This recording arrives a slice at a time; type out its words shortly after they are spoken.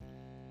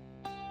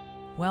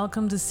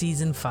Welcome to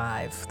Season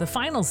 5, the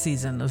final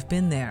season of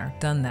Been There,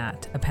 Done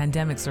That, a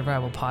pandemic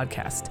survival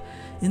podcast.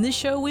 In this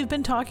show, we've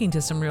been talking to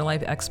some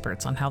real-life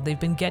experts on how they've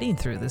been getting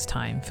through this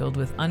time filled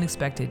with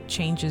unexpected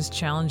changes,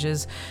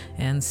 challenges,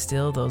 and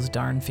still those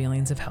darn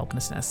feelings of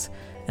helplessness.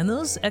 And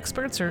those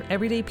experts are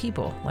everyday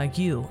people like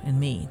you and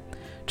me.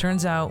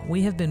 Turns out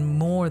we have been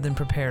more than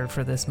prepared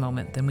for this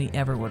moment than we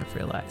ever would have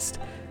realized.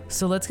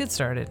 So let's get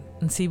started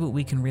and see what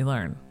we can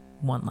relearn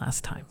one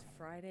last time.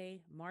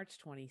 Friday, March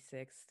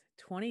 26th.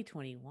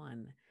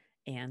 2021,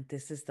 and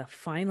this is the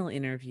final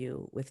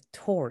interview with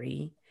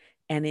Tori,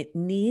 and it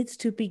needs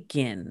to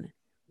begin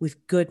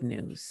with good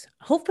news.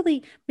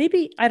 Hopefully,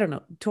 maybe, I don't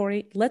know,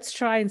 Tori, let's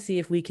try and see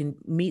if we can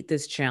meet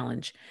this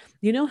challenge.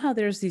 You know how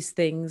there's these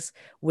things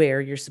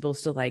where you're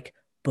supposed to like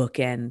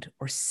bookend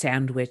or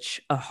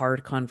sandwich a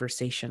hard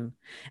conversation,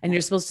 and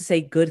you're supposed to say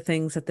good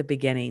things at the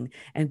beginning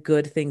and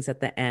good things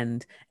at the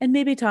end, and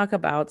maybe talk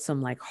about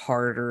some like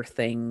harder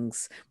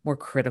things, more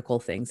critical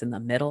things in the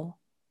middle?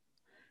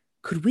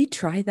 Could we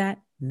try that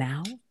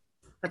now?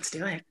 Let's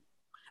do it.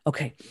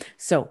 Okay.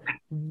 So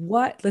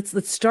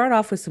let's start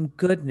off with some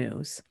good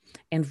news.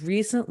 And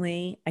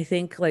recently, I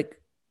think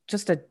like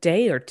just a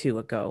day or two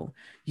ago,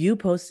 you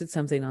posted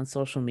something on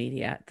social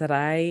media that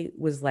I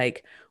was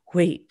like,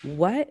 wait,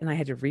 what? And I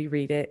had to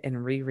reread it.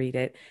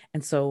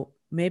 And so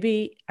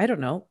maybe, I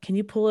don't know, can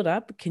you pull it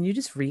up? Can you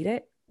just read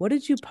it? What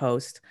did you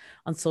post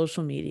on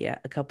social media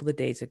a couple of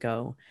days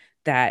ago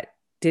that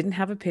didn't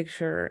have a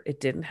picture, it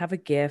didn't have a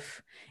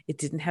GIF, it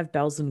didn't have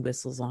bells and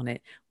whistles on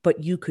it,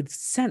 but you could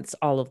sense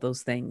all of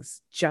those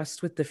things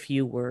just with the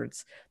few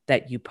words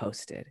that you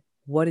posted?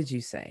 What did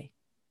you say?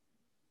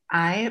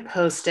 I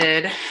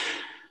posted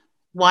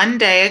one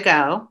day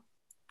ago,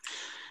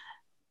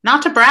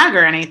 not to brag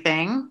or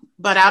anything,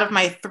 but out of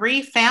my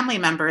 3 family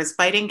members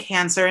fighting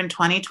cancer in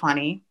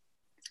 2020,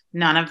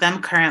 none of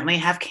them currently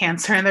have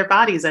cancer in their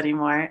bodies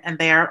anymore, and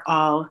they are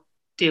all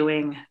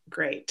doing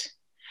great.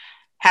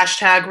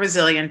 Hashtag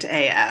resilient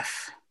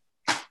AF.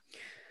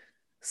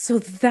 So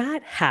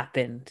that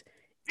happened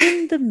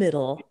in the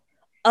middle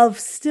of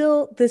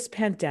still this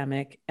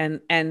pandemic and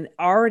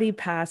already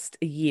past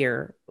a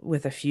year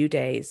with a few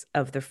days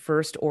of the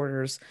first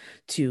orders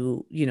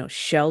to,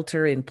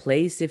 shelter in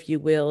place, if you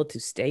will, to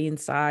stay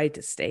inside,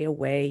 to stay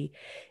away.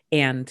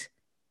 And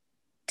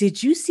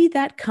did you see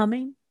that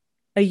coming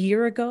a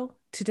year ago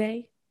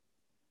today?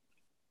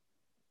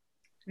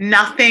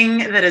 Nothing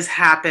that has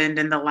happened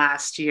in the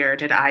last year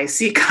did I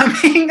see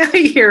coming a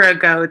year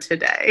ago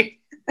today.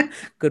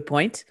 Good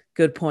point.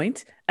 Good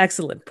point.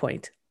 Excellent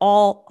point.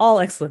 All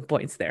excellent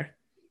points there.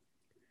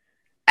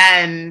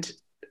 And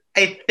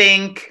I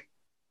think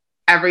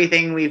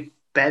everything we've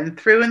been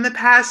through in the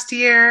past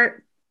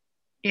year,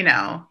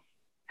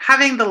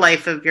 having the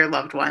life of your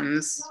loved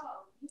ones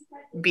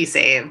be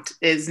saved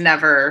is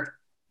never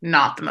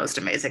not the most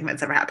amazing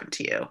that's ever happened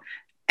to you.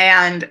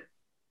 And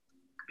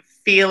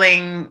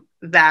feeling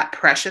that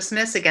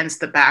preciousness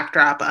against the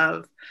backdrop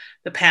of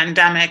the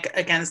pandemic,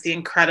 against the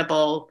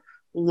incredible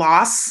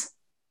loss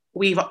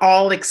we've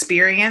all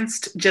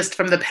experienced just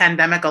from the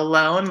pandemic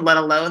alone, let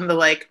alone the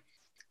like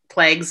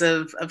plagues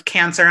of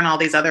cancer and all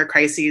these other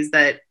crises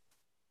that,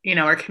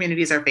 our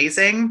communities are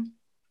facing.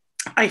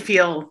 I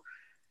feel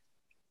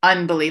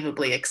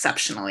unbelievably,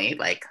 exceptionally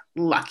like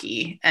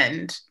lucky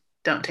and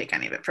don't take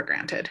any of it for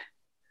granted.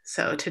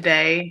 So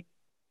today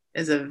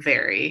is a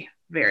very,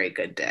 very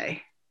good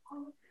day.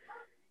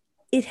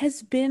 It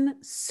has been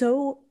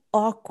so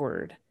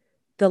awkward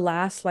the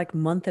last like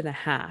month and a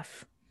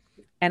half.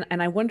 And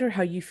I wonder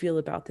how you feel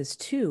about this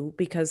too,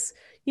 because,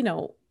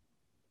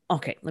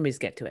 okay, let me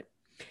just get to it.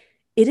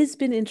 It has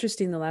been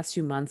interesting the last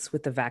few months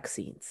with the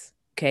vaccines.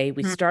 Okay.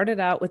 We started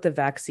out with the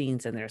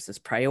vaccines and there's this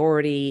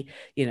priority,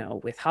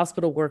 with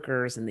hospital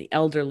workers and the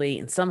elderly,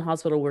 and some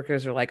hospital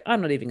workers are like,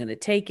 I'm not even going to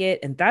take it.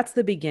 And that's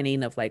the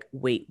beginning of like,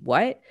 wait,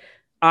 what?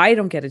 I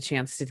don't get a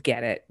chance to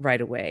get it right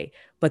away.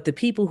 But the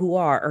people who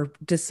are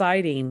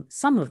deciding,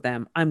 some of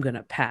them, I'm going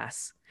to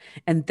pass.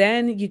 And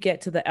then you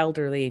get to the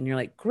elderly and you're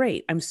like,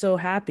 great, I'm so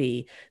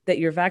happy that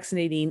you're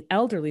vaccinating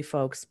elderly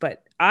folks.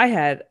 But I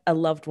had a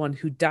loved one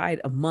who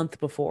died a month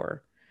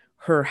before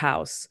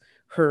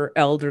her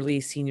elderly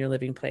senior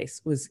living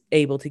place was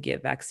able to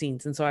get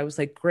vaccines. And so I was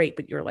like, great,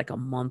 but you're like a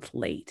month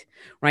late.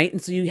 Right.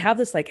 And so you have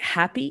this like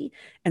happy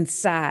and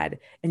sad,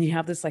 and you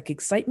have this like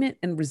excitement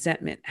and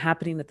resentment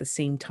happening at the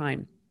same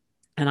time.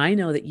 And I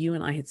know that you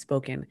and I had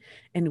spoken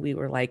and we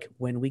were like,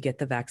 when we get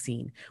the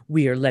vaccine,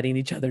 we are letting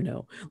each other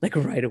know like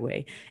right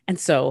away. And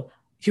so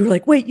you were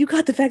like, wait, you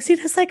got the vaccine?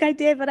 I was like, I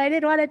did, but I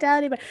didn't want to tell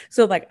anybody.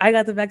 So like I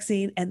got the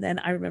vaccine. And then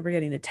I remember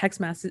getting a text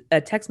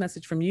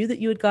message from you that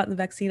you had gotten the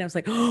vaccine. I was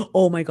like,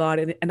 oh my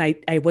God. And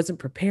I wasn't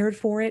prepared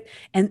for it.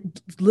 And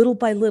little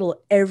by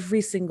little, every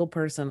single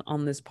person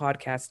on this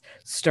podcast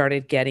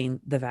started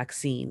getting the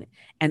vaccine.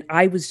 And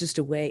I was just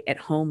away at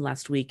home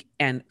last week,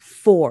 and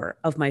 4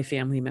 of my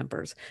family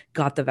members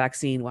got the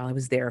vaccine while I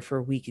was there for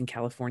a week in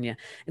California.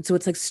 And so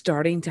it's like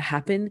starting to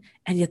happen.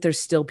 And yet there's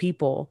still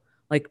people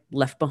like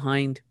left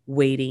behind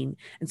waiting.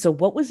 And so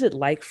what was it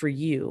like for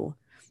you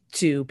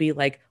to be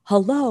like,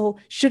 hello,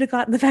 should have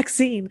gotten the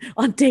vaccine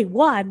on day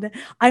one.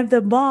 I'm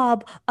the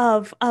mom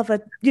of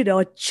a,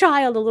 a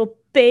child, a little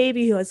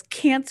baby who has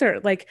cancer.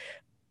 Like,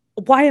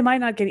 why am I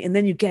not getting? And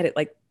then you get it.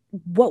 Like,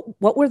 what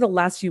were the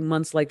last few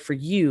months like for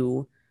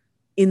you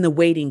in the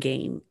waiting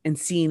game and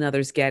seeing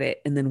others get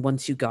it? And then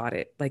once you got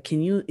it, like,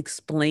 can you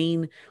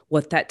explain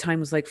what that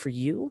time was like for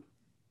you?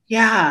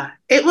 Yeah,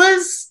 it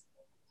was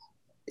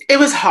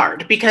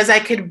hard because I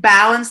could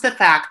balance the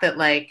fact that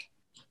like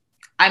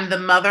I'm the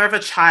mother of a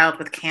child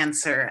with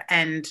cancer,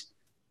 and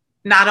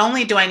not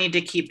only do I need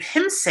to keep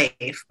him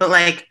safe, but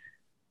like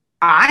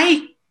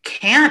I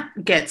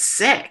can't get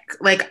sick.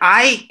 Like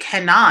I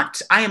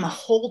cannot. I am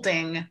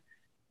holding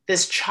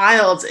this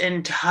child's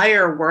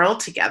entire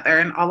world together,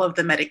 and all of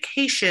the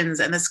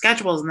medications and the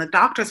schedules and the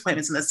doctor's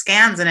appointments and the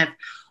scans. And if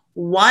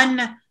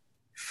one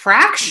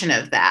fraction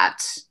of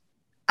that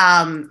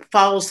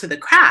falls through the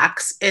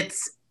cracks,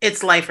 it's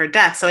life or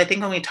death. So I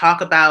think when we talk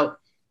about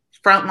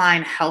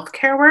frontline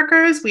healthcare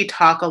workers, we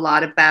talk a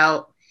lot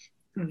about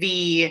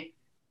the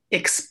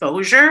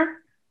exposure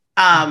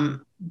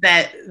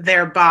that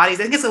their bodies,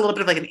 I think it's a little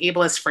bit of like an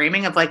ableist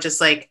framing of like just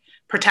like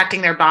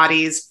protecting their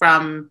bodies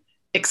from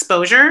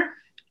exposure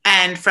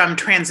and from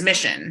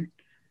transmission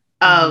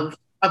of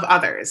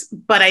others.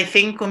 But I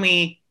think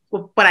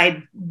what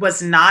I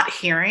was not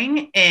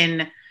hearing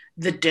in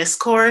the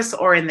discourse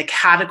or in the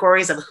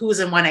categories of who's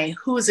in 1A,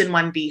 who's in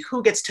 1B,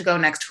 who gets to go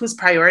next, who's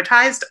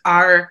prioritized,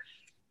 are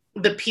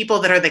the people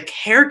that are the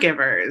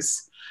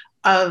caregivers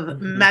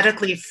of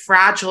medically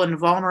fragile and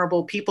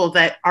vulnerable people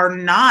that are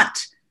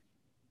not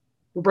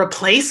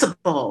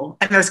replaceable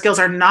and their skills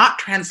are not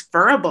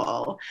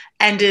transferable.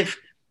 And if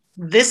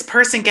this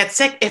person gets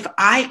sick, if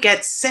I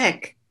get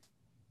sick,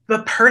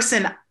 the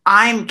person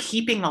I'm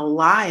keeping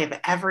alive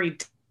every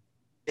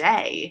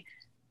day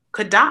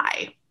could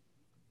die.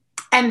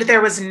 And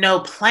there was no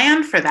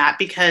plan for that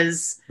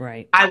because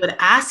Right. I would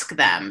ask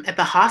them at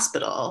the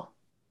hospital,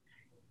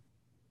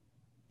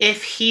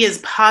 if he is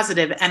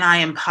positive and I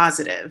am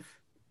positive,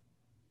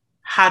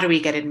 how do we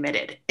get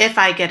admitted? If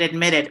I get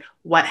admitted,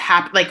 what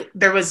happened? Like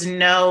there was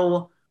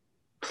no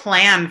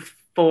plan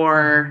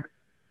for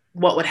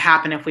what would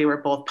happen if we were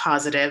both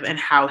positive and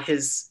how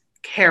his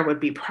care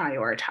would be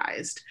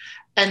prioritized.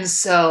 And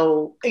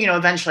so,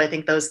 eventually I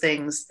think those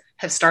things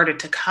have started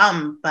to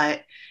come,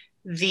 but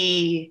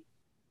the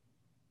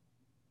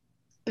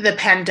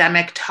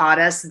pandemic taught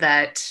us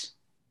that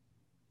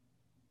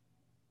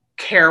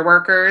care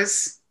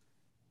workers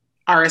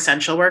are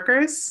essential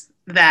workers,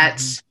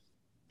 that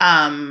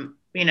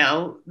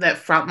that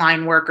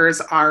frontline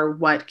workers are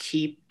what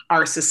keep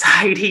our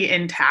society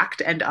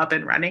intact and up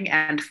and running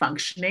and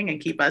functioning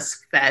and keep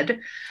us fed.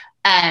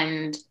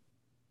 And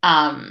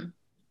that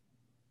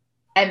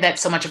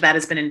so much of that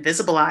has been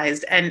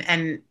invisibilized.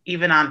 And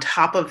even on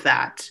top of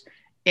that,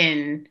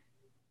 in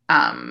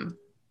a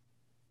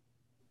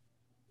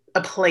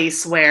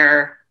place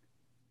where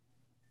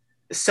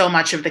so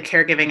much of the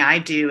caregiving I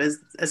do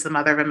as the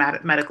mother of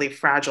a medically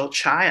fragile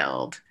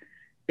child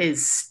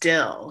is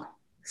still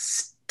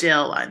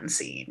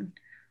unseen,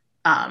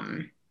 at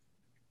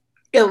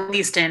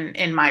least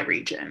in my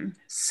region.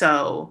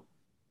 So,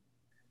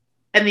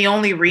 and the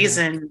only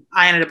reason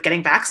I ended up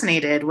getting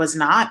vaccinated was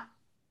not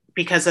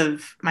because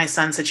of my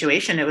son's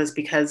situation. It was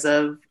because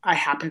of I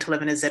happened to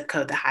live in a zip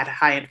code that had a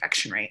high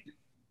infection rate.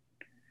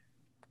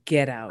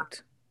 Get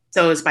out.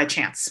 So it was by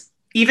chance.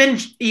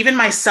 Even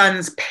my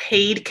son's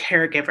paid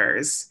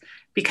caregivers,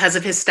 because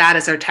of his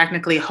status, are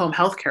technically home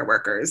healthcare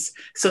workers.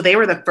 So they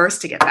were the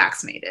first to get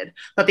vaccinated.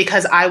 But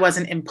because I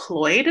wasn't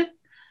employed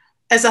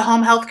as a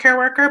home healthcare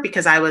worker,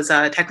 because I was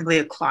technically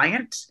a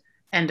client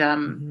and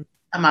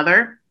a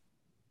mother,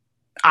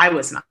 I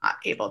was not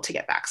able to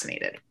get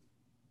vaccinated.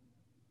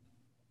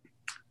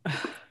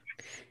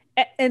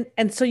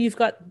 And so you've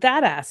got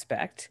that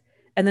aspect.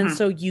 And then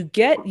so you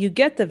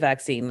get the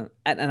vaccine,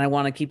 and I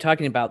want to keep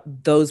talking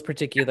about those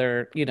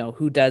particular,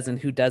 who does and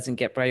who doesn't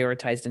get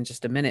prioritized in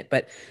just a minute.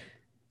 But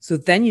so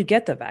then you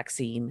get the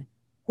vaccine.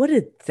 What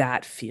did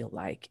that feel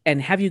like?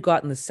 And have you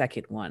gotten the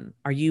second one?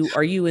 Are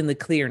you in the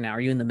clear now?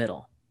 Are you in the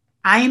middle?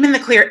 I am in the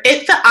clear.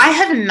 I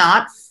have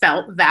not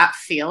felt that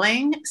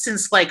feeling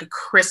since like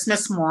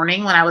Christmas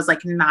morning when I was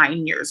like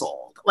 9 years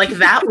old. Like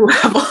that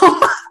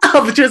level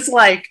of just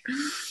like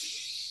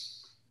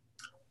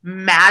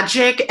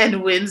magic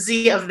and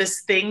whimsy of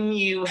this thing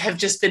you have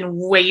just been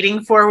waiting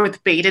for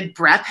with bated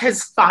breath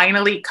has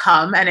finally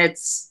come, and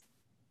it's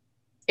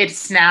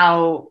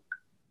now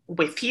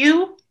with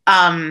you.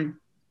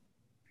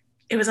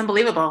 It was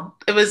unbelievable.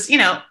 It was,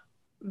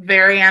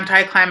 very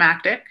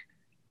anticlimactic.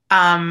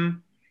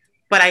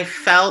 But I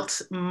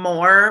felt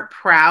more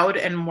proud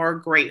and more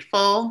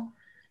grateful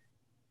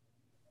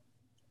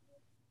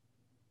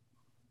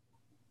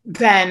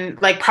than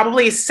like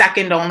probably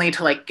second only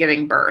to like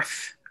giving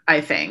birth. I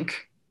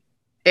think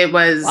it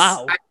was,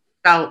 wow. I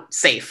felt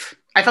safe.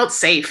 I felt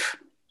safe.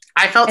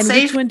 And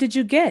which one did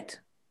you get?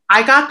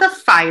 I got the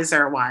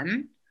Pfizer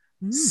one.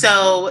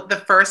 So the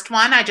first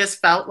one, I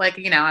just felt like,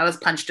 I was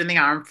punched in the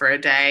arm for a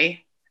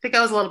day. think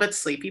I was a little bit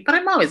sleepy, but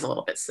I'm always a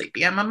little bit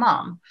sleepy. I'm a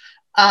mom.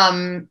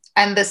 And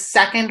the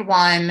second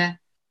one,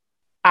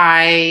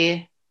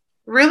 I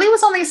really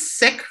was only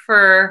sick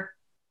for,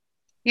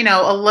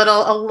 a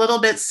little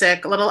bit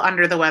sick, a little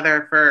under the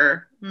weather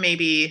for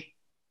maybe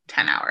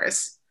 10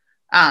 hours.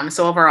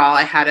 So overall,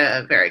 I had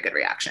a very good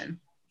reaction.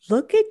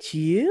 Look at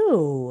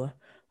you.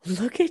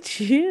 Look at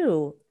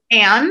you.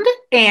 And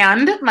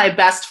my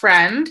best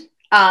friend,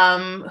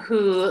 who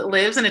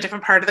lives in a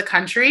different part of the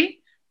country,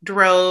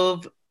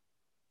 drove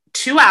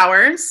 2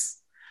 hours,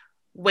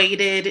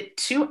 waited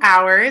 2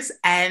 hours,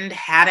 and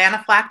had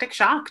anaphylactic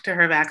shock to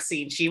her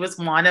vaccine. She was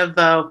one of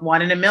the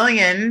 1 in a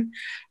million,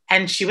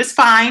 and she was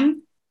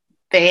fine.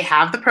 They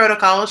have the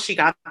protocol. She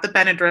got the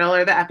Benadryl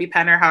or the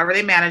EpiPen or however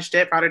they managed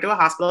it, brought her to a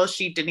hospital.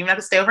 She didn't even have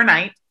to stay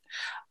overnight.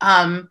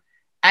 Um,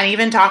 and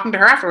even talking to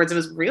her afterwards, it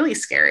was really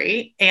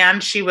scary.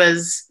 And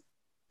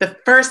the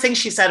first thing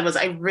she said was,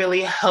 I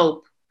really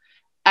hope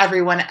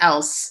everyone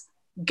else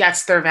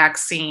gets their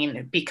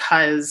vaccine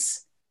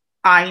because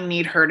I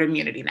need herd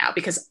immunity now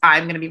because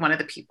I'm going to be one of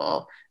the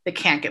people that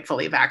can't get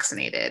fully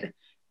vaccinated.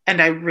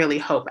 And I really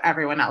hope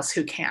everyone else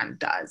who can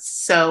does.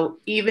 So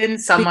even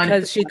someone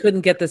Because she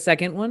couldn't get the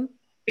second one?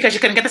 because she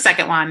couldn't get the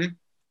second one.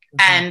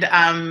 Mhm.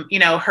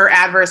 And, her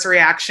adverse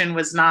reaction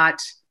was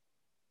not,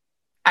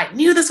 I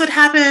knew this would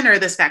happen, or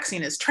this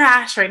vaccine is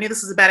trash, or I knew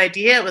this was a bad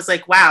idea. It was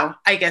like, wow,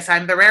 I guess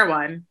I'm the rare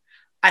one.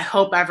 I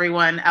hope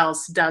everyone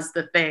else does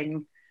the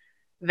thing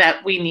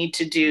that we need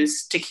to do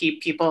to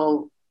keep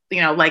people,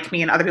 like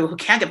me and other people who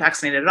can't get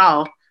vaccinated at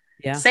all,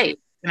 Yeah. safe.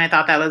 And I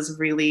thought that was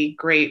really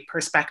great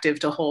perspective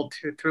to hold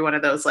through one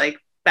of those like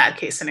bad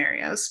case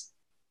scenarios.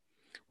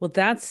 Well,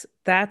 that's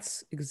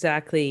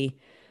exactly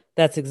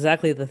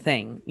the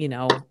thing,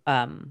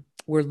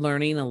 we're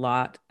learning a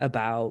lot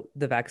about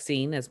the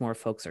vaccine as more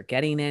folks are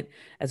getting it,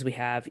 as we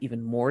have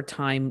even more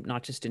time,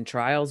 not just in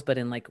trials, but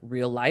in like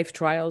real life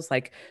trials.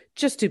 Like,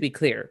 just to be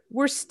clear,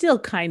 we're still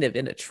kind of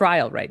in a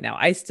trial right now.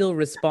 I still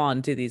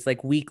respond to these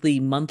like weekly,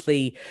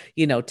 monthly,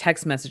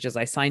 text messages.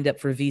 I signed up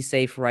for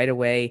VSafe right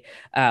away,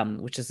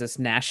 which is this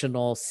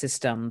national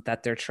system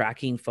that they're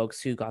tracking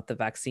folks who got the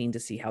vaccine to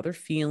see how they're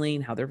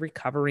feeling, how they're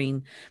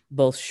recovering,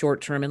 both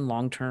short term and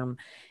long term.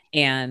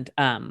 And,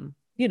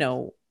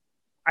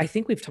 I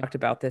think we've talked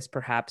about this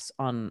perhaps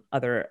on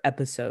other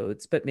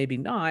episodes, but maybe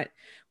not,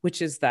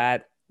 which is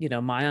that,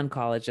 my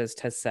oncologist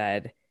has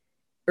said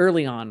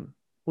early on,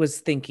 was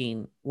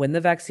thinking when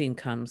the vaccine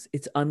comes,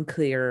 it's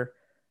unclear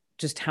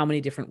just how many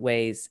different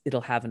ways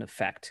it'll have an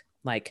effect.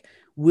 Like,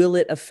 will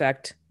it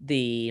affect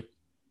the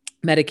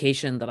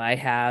medication that I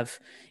have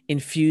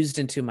infused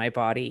into my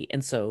body,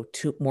 and so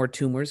more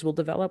tumors will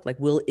develop? Like,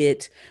 will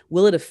it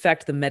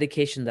affect the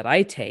medication that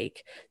I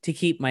take to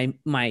keep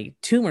my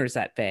tumors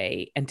at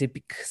bay and to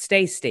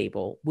stay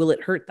stable? Will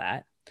it hurt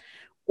that?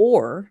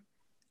 Or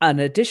an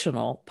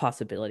additional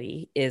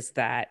possibility is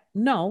that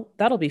no,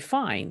 that'll be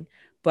fine,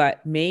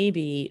 but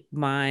maybe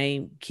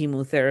my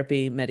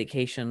chemotherapy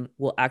medication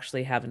will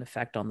actually have an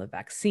effect on the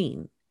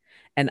vaccine,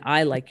 and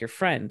I, like your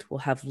friend, will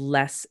have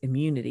less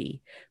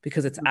immunity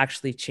because it's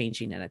actually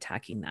changing and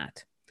attacking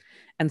that.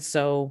 And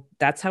so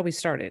that's how we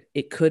started.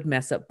 It could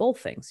mess up both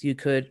things. You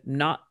could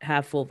not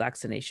have full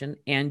vaccination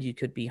and you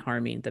could be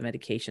harming the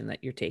medication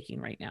that you're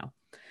taking right now.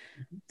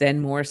 Then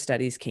more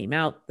studies came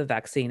out. The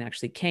vaccine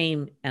actually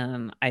came,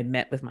 and I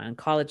met with my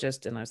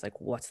oncologist and I was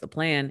like, what's the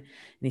plan? And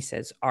he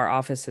says, our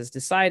office has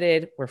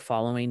decided we're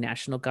following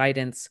national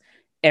guidance.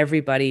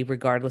 Everybody,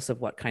 regardless of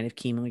what kind of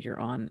chemo you're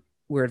on,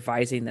 we're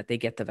advising that they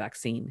get the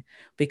vaccine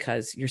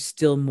because you're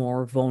still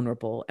more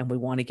vulnerable and we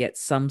want to get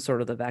some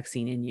sort of the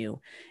vaccine in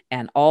you.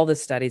 And all the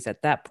studies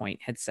at that point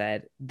had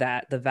said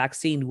that the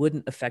vaccine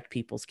wouldn't affect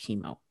people's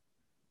chemo.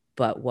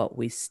 But what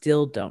we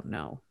still don't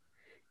know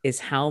is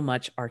how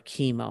much our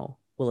chemo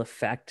will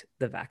affect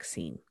the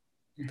vaccine.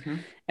 Mm-hmm.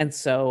 And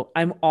so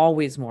I'm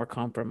always more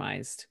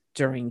compromised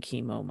during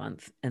chemo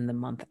month and the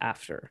month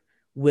after.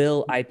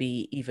 Will I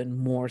be even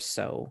more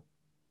so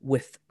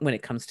when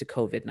it comes to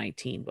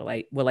COVID-19?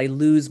 Will I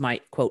lose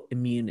my quote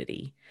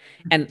immunity?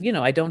 And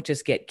I don't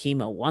just get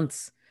chemo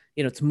once,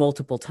 it's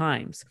multiple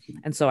times.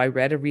 And so I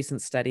read a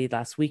recent study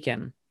last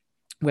weekend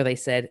where they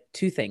said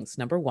two things.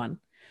 Number one,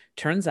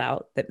 turns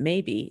out that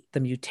maybe the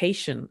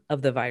mutation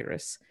of the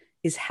virus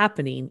is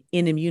happening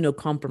in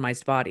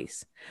immunocompromised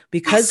bodies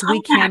because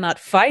we cannot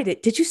fight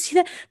it. Did you see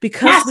that?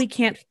 Because Yes. we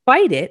can't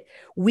fight it,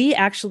 we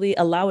actually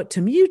allow it to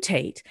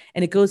mutate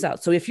and it goes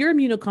out. So if you're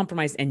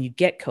immunocompromised and you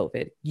get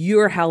COVID,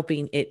 you're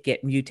helping it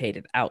get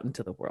mutated out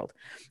into the world.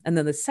 And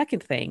then the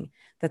second thing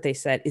that they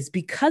said is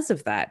because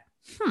of that,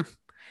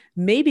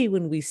 maybe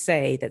when we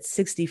say that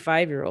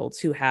 65-year-olds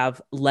who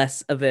have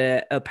less of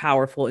a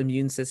powerful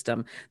immune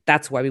system,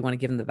 that's why we want to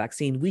give them the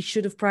vaccine, we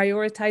should have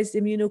prioritized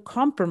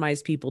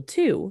immunocompromised people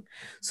too,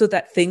 so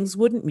that things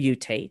wouldn't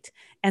mutate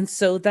and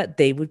so that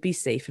they would be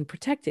safe and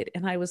protected.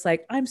 And I was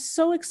like, I'm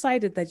so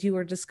excited that you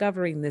are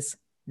discovering this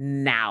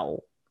now,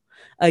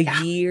 a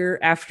year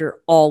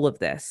after all of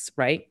this,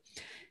 right?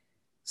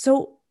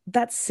 So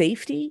that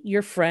safety,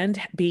 your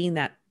friend being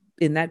that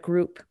in that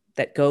group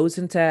that goes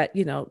into,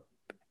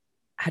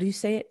 how do you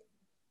say it?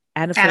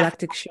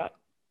 anaphylactic shock.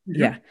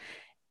 Mm-hmm. Yeah.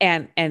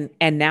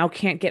 And now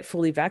can't get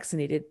fully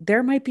vaccinated.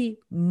 There might be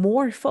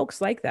more folks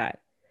like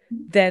that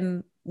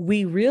than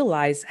we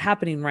realize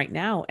happening right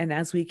now. And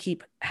as we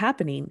keep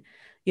happening,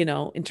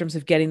 in terms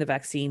of getting the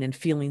vaccine and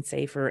feeling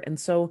safer. And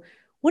so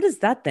what does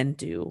that then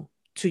do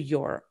to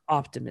your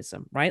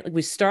optimism, right? Like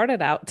we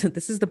started out,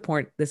 this is the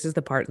part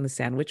in the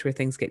sandwich where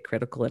things get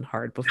critical and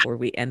hard before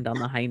we end on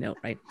the high note,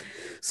 right?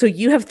 So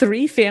you have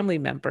 3 family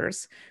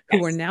members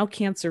who are Yes. now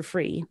cancer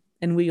free.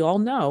 And we all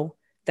know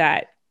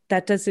that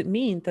that doesn't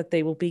mean that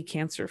they will be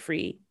cancer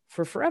free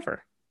for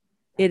forever.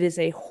 It is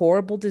a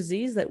horrible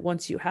disease that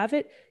once you have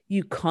it,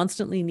 you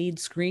constantly need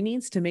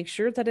screenings to make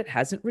sure that it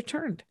hasn't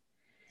returned.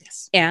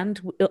 Yes. And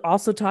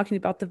also talking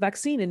about the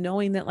vaccine and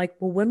knowing that, like,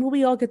 well, when will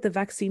we all get the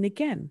vaccine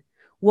again?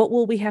 What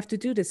will we have to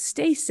do to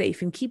stay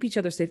safe and keep each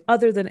other safe,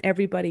 other than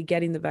everybody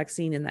getting the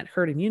vaccine and that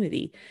herd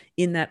immunity?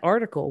 In that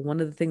article, one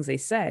of the things they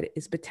said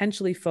is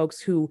potentially folks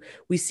who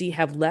we see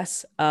have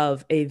less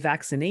of a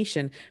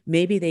vaccination,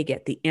 maybe they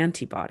get the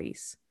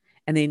antibodies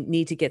and they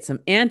need to get some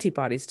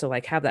antibodies to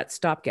like have that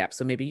stopgap.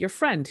 So maybe your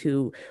friend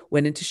who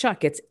went into shock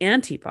gets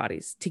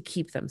antibodies to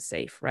keep them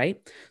safe, right?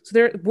 So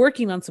they're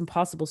working on some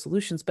possible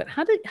solutions. But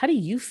how do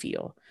you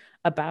feel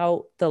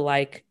about the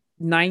like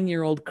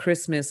 9-year-old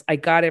Christmas? I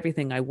got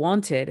everything I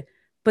wanted,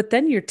 but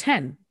then you're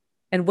 10,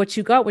 and what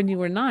you got when you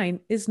were 9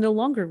 is no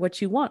longer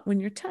what you want when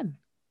you're 10.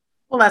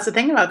 Well, that's the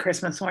thing about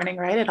Christmas morning,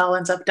 right? It all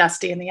ends up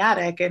dusty in the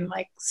attic in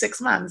like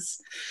 6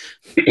 months.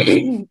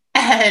 And,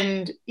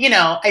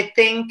 I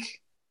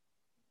think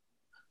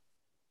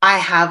I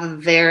have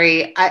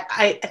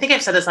I think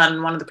I've said this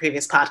on one of the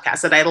previous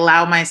podcasts that I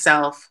allow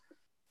myself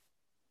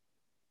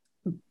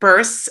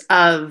bursts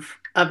of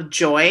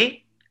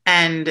joy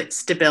and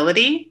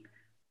stability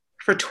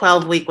for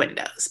 12-week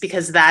windows,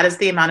 because that is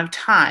the amount of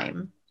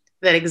time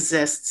that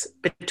exists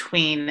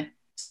between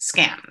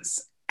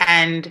scans.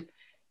 And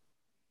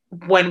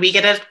when we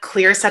get a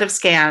clear set of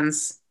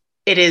scans,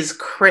 it is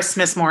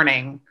Christmas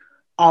morning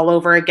all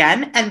over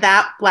again. And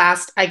that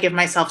lasts, I give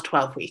myself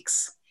 12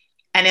 weeks.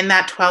 And in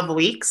that 12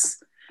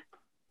 weeks,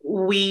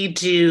 we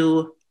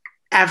do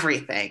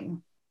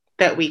everything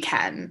that we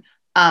can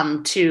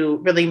to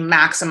really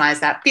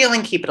maximize that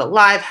feeling, keep it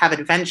alive, have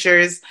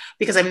adventures,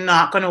 because I'm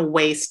not going to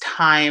waste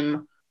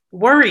time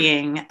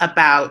worrying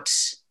about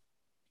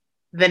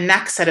the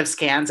next set of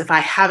scans if I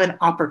have an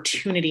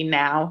opportunity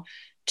now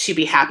to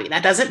be happy.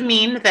 That doesn't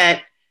mean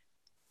that,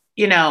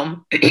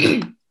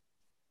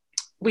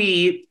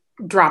 we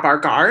drop our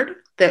guard,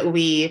 that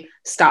we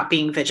stop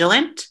being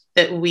vigilant,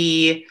 that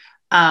we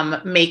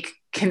make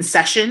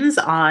concessions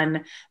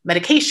on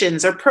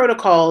medications or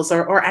protocols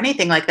or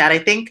anything like that. I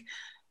think,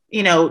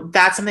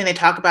 that's something they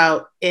talk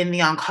about in the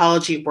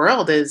oncology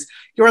world is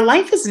your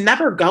life is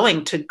never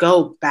going to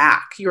go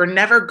back. You're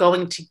never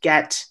going to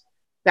get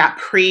that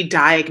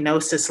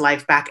pre-diagnosis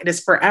life back. It is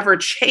forever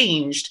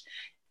changed.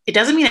 It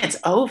doesn't mean it's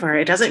over.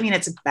 It doesn't mean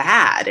it's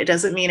bad. It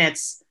doesn't mean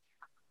it's,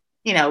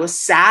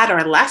 sad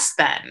or less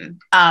than,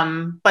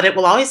 but it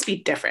will always be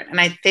different. And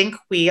I think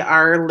we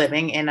are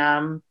living in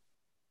a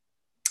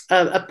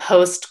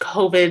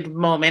post-COVID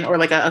moment, or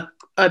like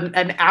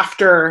an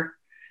after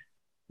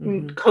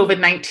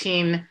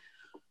COVID-19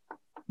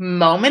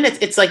 moment.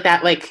 It's like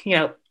that, like,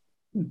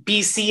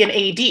 BC and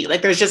AD,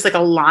 like there's just like a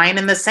line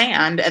in the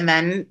sand, and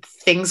then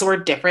things were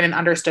different and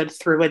understood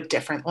through a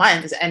different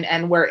lens.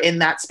 And we're in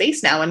that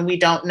space now, and we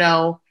don't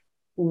know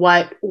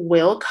what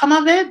will come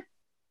of it.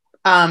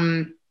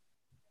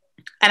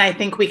 And I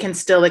think we can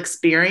still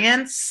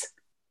experience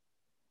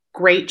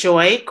great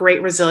joy,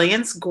 great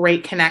resilience,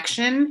 great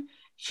connection.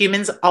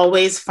 Humans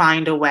always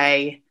find a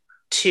way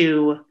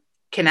to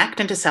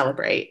connect and to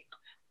celebrate.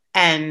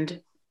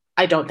 And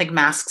I don't think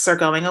masks are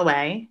going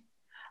away.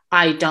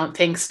 I don't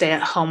think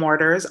stay-at-home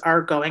orders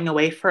are going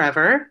away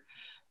forever.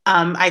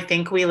 I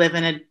think we live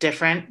in a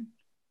different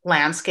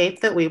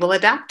landscape that we will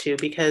adapt to,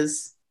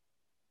 because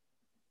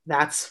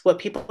that's what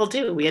people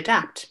do. We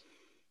adapt.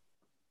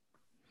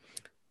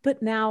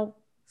 But now,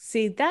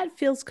 see, that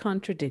feels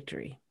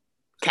contradictory.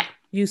 Okay.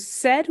 You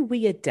said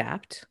we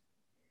adapt,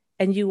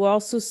 and you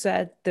also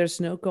said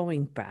there's no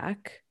going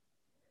back.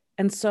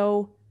 And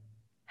so,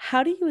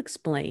 how do you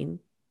explain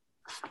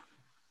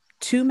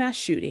 2 mass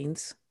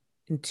shootings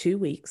in 2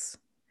 weeks?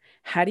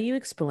 How do you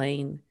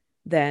explain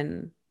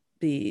then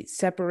the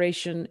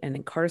separation and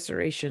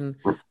incarceration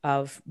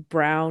of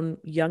brown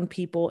young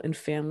people and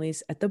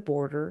families at the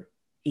border,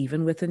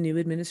 even with a new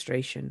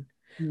administration?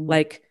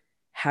 Like,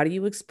 how do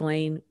you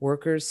explain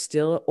workers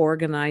still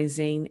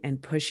organizing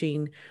and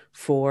pushing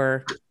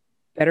for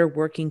better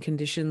working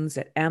conditions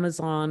at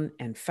Amazon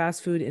and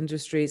fast food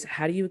industries?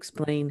 How do you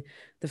explain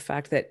the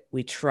fact that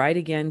we tried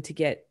again to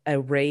get a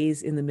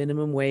raise in the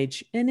minimum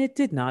wage and it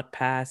did not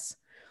pass?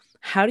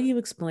 How do you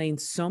explain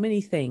so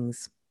many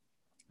things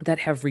that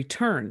have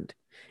returned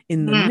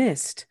in the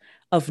midst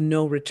of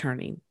no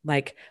returning?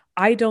 Like,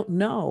 I don't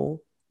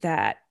know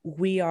that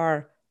we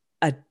are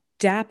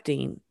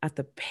adapting at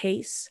the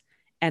pace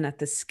and at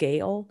the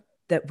scale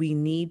that we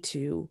need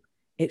to.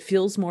 It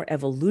feels more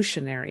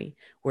evolutionary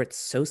where it's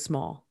so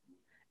small.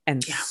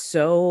 and Yeah.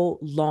 so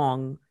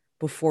long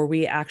before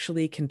we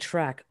actually can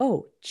track,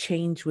 oh,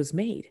 change was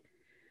made.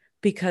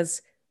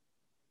 Because,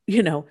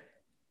 you know,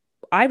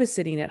 I was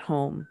sitting at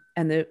home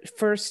and the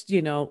first,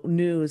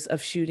 news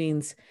of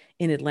shootings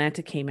in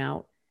Atlanta came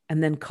out,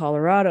 and then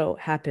Colorado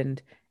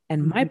happened.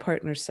 And my Mhm.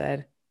 partner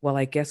said, well,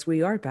 I guess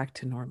we are back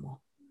to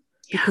normal,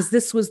 Yeah. because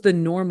this was the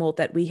normal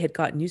that we had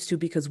gotten used to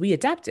because we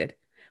adapted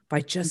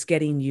by just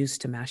getting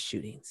used to mass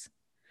shootings.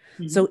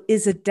 Mhm. So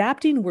is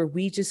adapting where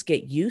we just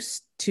get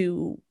used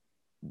to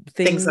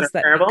Things that are things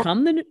that terrible.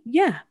 become the new?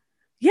 Yeah.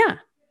 Yeah. And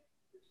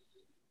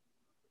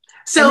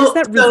is So,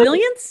 that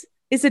resilience?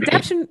 Is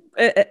adaptation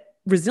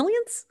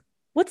resilience?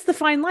 What's the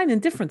fine line and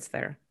difference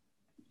there?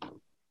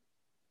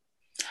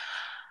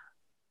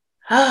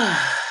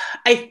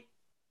 I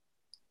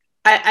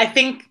I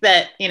think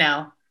that,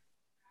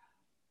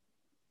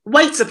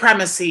 white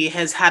supremacy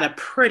has had a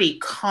pretty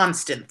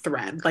constant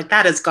thread. Like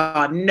that has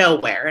gone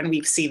nowhere. And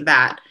we've seen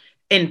that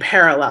in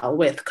parallel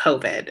with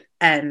COVID.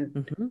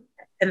 Mm-hmm.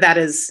 And that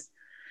is,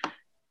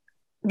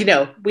 we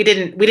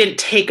didn't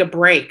take a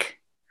break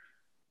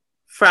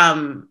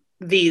from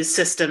these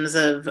systems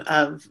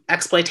of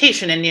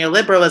exploitation and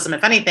neoliberalism.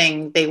 If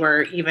anything, they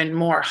were even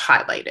more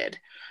highlighted.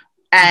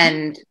 Mm-hmm.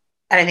 And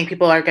I think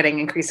people are getting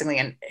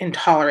increasingly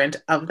intolerant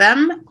of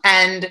them.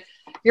 And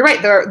you're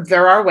right,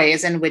 there are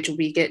ways in which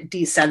we get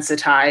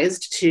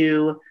desensitized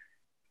to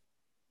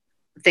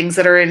things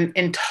that are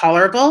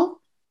intolerable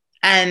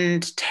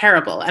and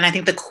terrible. And I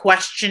think the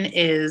question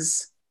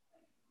is,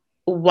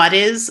 what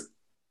is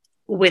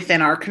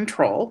within our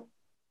control?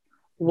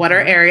 What are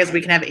Mm-hmm. areas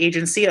we can have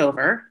agency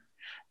over?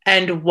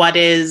 And what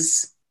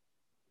is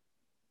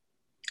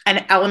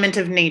an element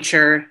of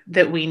nature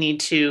that we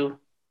need to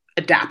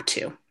adapt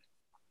to?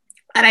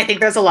 And I think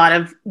there's a lot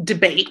of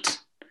debate,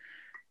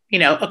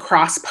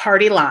 across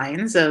party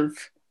lines of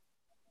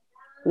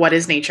what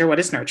is nature, what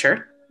is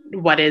nurture,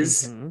 what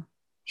is Mm-hmm.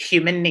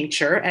 human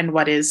nature, and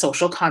what is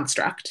social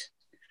construct.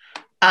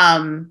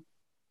 Um,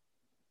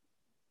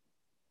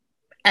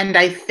 and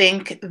I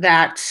think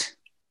that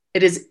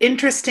it is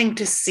interesting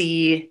to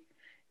see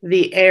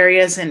the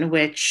areas in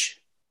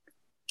which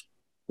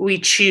we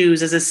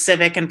choose as a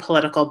civic and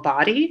political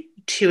body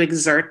to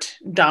exert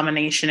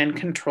domination and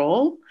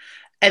control,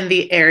 and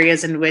the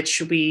areas in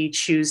which we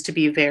choose to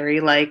be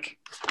very like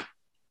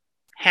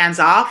hands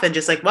off and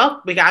just like,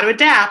 well, we got to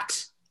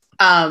adapt.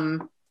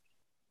 Um,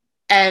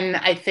 and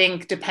I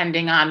think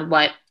depending on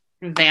what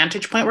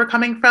vantage point we're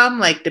coming from,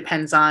 like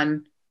depends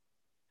on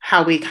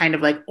how we kind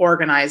of like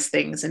organize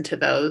things into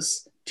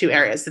those two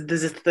areas.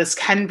 This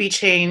can be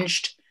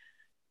changed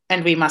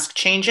and we must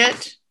change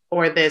it,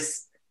 or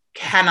this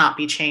cannot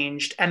be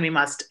changed and we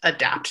must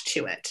adapt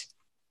to it.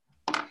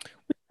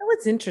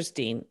 What's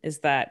interesting is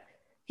that,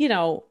 you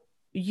know,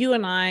 you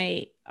and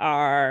I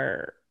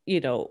are,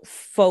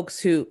 folks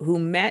who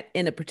met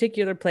in a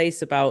particular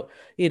place about,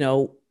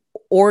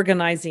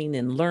 organizing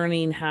and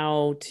learning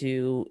how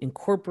to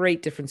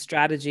incorporate different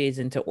strategies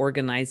into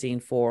organizing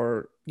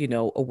for,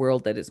 a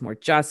world that is more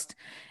just,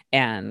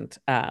 and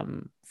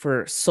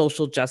for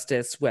social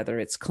justice, whether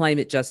it's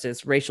climate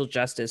justice, racial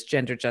justice,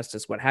 gender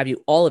justice, what have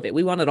you, all of it.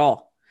 We want it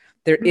all.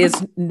 There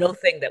is no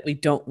thing that we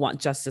don't want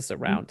justice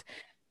around.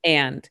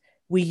 And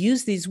we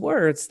use these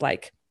words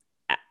like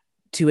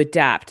to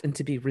adapt and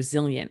to be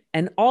resilient.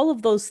 And all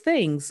of those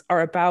things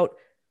are about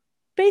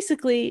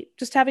basically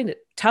just having to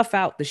tough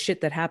out the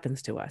shit that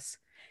happens to us.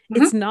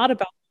 Mm-hmm. It's not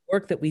about the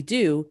work that we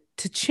do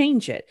to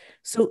change it.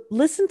 So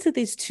listen to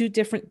these two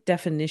different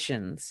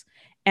definitions.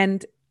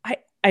 And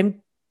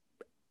I'm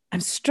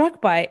struck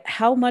by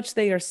how much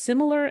they are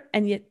similar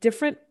and yet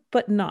different,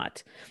 but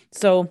not.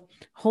 So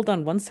hold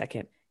on one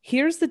second.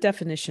 Here's the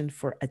definition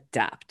for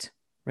adapt.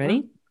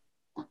 Ready?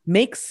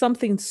 Make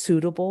something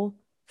suitable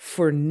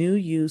for new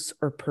use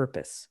or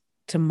purpose,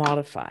 to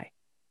modify,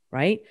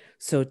 right?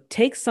 So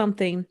take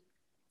something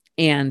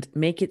and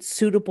make it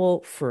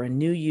suitable for a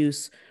new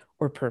use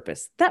or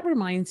purpose. That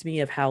reminds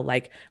me of how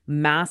like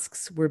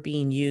masks were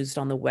being used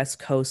on the West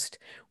Coast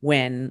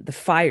when the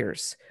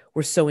fires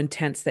were so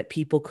intense that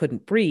people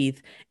couldn't breathe.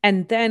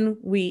 And then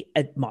we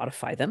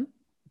modify them.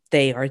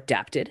 They are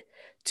adapted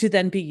to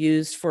then be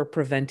used for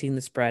preventing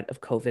the spread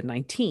of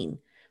COVID-19.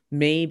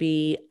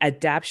 Maybe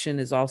adaptation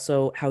is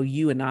also how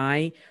you and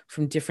I,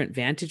 from different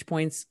vantage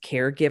points,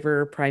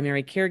 caregiver,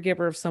 primary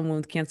caregiver of someone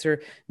with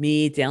cancer,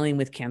 me dealing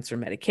with cancer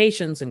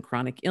medications and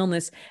chronic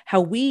illness,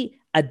 how we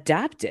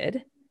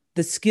adapted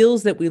the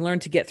skills that we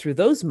learned to get through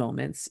those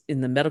moments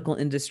in the medical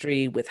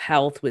industry, with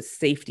health, with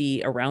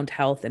safety around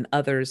health and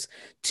others,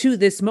 to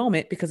this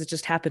moment, because it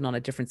just happened on a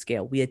different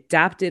scale. We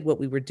adapted what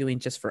we were doing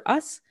just for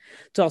us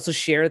to also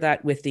share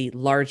that with the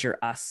larger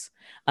us,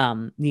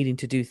 needing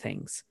to do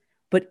things.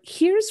 But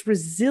here's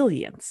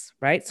resilience,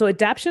 right? So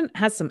adaptation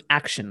has some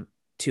action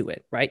to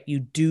it, right? You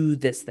do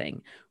this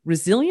thing.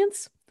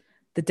 Resilience,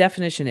 the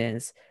definition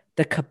is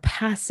the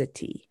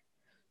capacity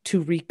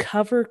to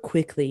recover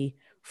quickly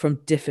from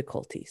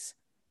difficulties,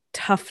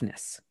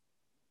 toughness.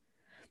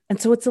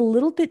 And so it's a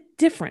little bit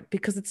different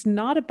because it's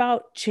not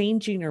about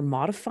changing or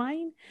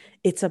modifying,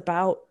 it's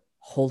about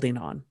holding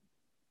on.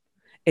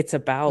 It's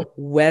about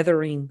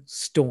weathering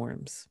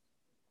storms.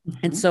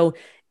 And Mhm. so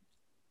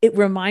it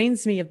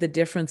reminds me of the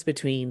difference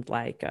between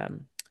like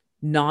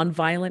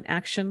nonviolent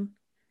action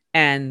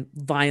and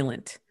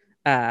violent,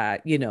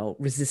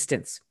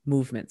 resistance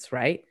movements,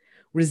 right?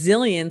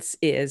 Resilience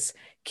is,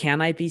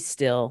 can I be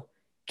still?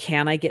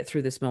 Can I get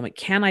through this moment?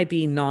 Can I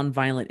be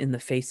nonviolent in the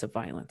face of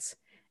violence?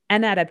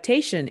 And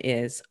adaptation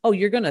is, oh,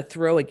 you're going to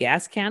throw a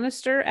gas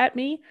canister at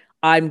me.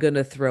 I'm going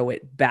to throw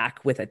it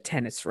back with a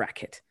tennis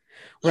racket.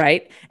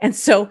 Right. And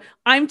so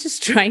I'm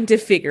just trying to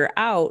figure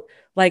out,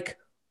 like,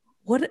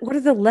 what are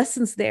the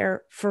lessons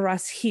there for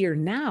us here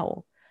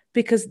now?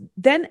 Because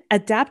then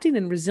adapting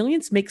and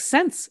resilience makes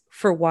sense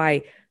for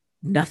why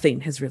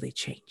nothing has really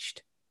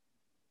changed.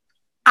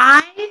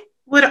 I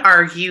would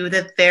argue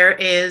that there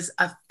is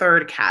a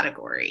third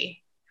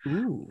category.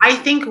 Ooh. I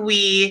think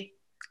we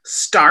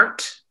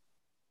start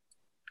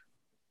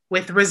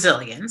with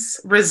resilience.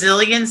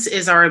 Resilience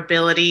is our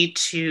ability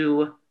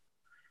to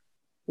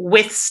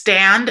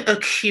withstand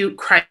acute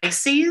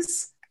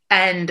crises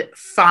and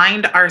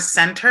find our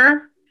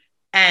center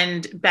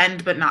and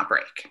bend but not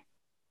break.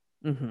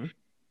 Mm-hmm.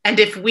 And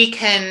if we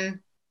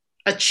can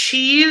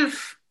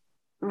achieve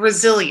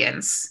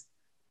resilience,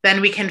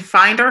 then we can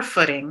find our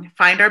footing,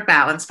 find our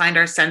balance, find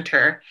our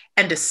center,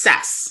 and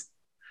assess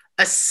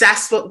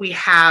what we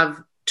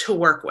have to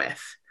work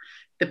with,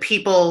 the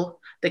people,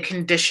 the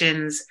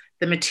conditions,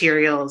 the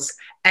materials,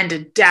 and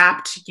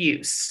adapt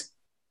use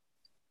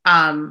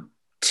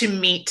to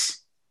meet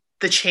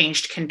the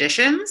changed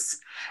conditions.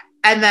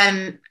 And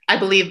then I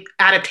believe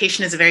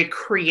adaptation is a very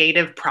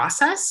creative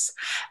process.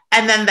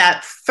 And then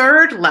that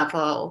third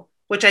level,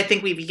 which I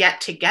think we've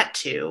yet to get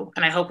to,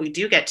 and I hope we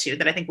do get to,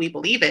 that I think we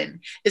believe in,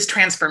 is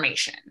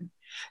transformation.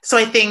 So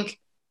I think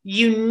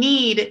you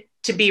need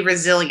to be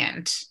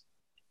resilient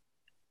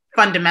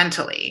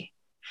fundamentally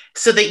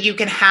so that you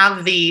can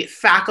have the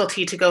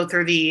faculty to go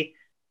through the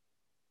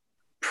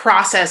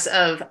process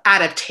of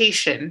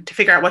adaptation to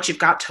figure out what you've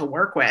got to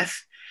work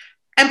with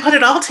and put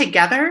it all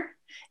together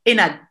in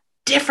a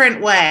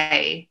different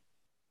way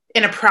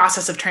in a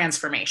process of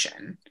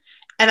transformation.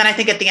 And then I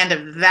think at the end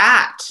of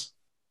that,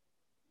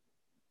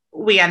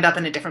 we end up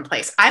in a different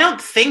place. I don't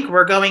think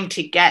we're going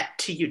to get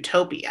to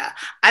utopia.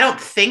 I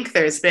don't think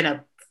there's been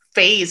a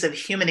phase of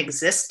human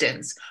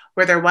existence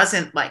where there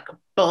wasn't like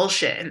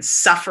bullshit and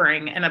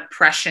suffering and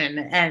oppression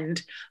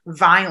and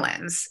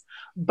violence.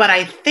 But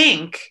I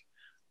think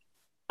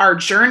our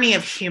journey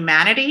of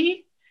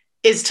humanity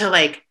is to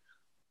like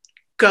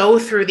go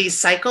through these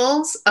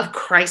cycles of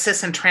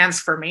crisis and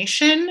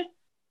transformation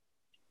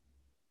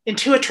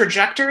into a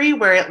trajectory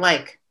where it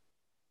like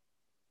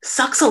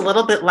sucks a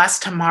little bit less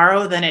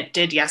tomorrow than it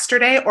did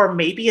yesterday, or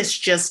maybe it's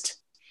just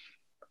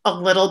a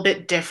little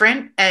bit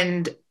different,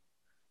 and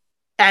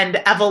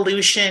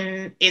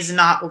evolution is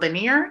not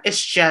linear.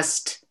 It's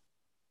just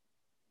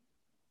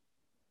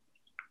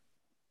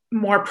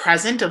more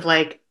present, of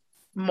like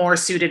more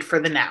suited for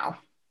the now.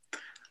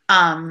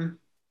 um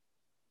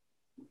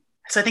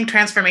so I think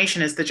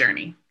transformation is the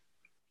journey.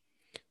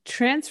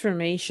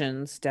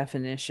 Transformation's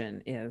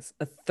definition is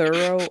a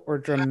thorough or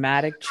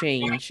dramatic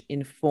change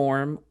in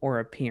form or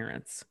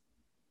appearance.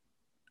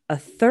 A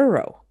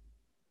thorough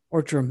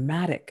or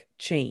dramatic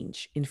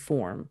change in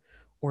form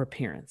or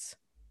appearance.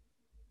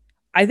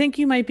 I think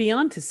you might be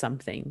onto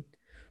something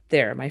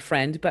there, my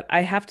friend, but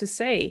I have to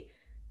say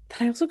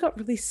that I also got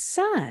really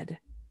sad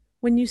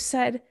when you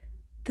said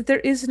that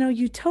there is no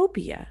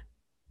utopia.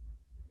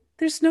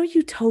 There's no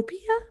utopia?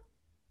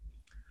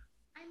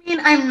 I mean,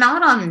 I'm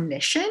not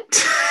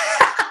omniscient.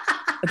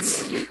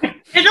 I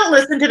didn't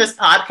listen to this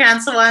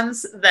podcast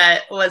once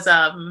that was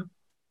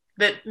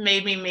that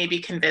made me maybe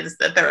convinced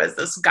that there was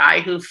this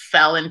guy who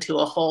fell into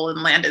a hole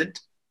and landed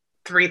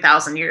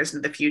 3,000 years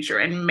into the future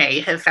and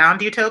may have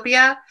found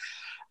utopia,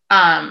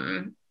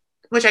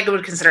 which I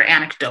would consider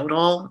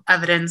anecdotal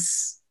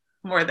evidence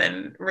more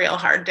than real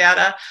hard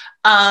data.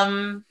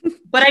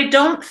 But I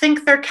don't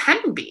think there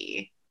can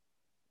be.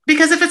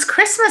 Because if it's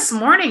Christmas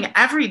morning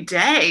every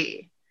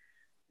day,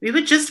 we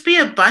would just be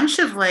a bunch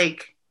of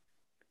like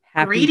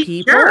Happy greedy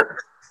people?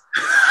 jerks.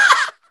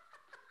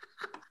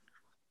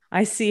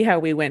 I see how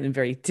we went in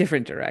very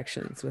different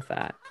directions with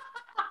that.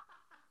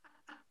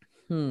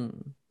 I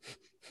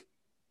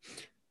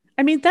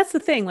mean, that's the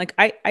thing. Like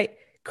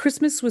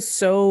Christmas was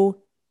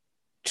so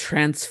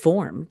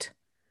transformed.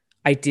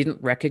 I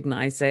didn't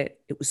recognize it.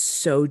 It was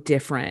so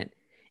different.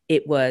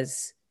 It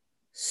was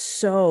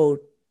so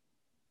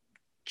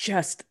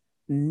just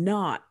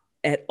not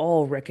at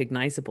all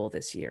recognizable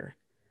this year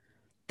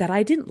that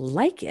I didn't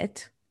like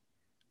it.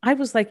 I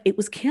was like, it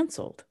was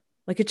canceled.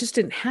 Like it just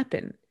didn't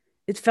happen.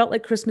 It felt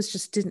like Christmas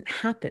just didn't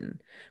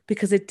happen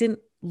because it didn't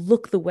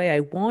look the way I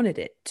wanted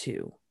it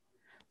to.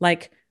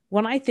 Like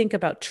when I think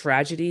about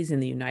tragedies in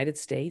the United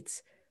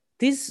States,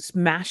 these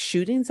mass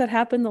shootings that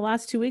happened the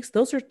last 2 weeks,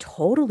 those are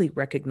totally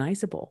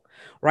recognizable,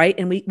 right?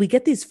 And we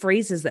get these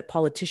phrases that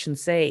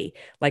politicians say,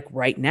 like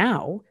right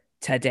now,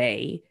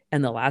 today,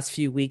 and the last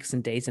few weeks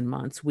and days and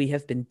months, we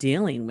have been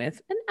dealing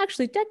with, and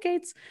actually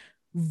decades,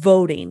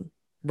 voting,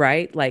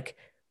 right? Like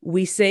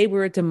we say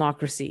we're a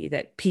democracy,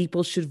 that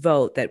people should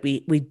vote, that we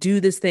do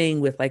this thing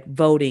with like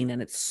voting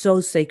and it's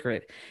so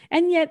sacred.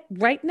 And yet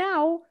right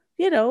now,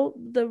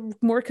 the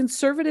more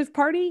conservative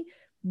party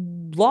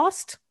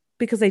lost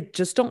because they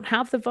just don't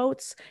have the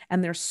votes,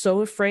 and they're so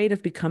afraid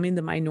of becoming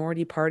the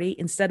minority party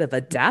instead of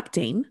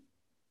adapting,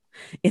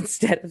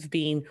 instead of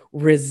being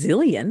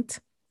resilient,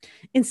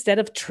 instead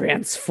of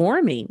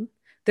transforming.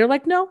 They're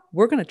like, no,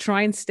 we're going to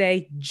try and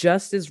stay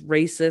just as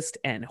racist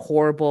and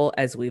horrible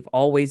as we've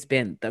always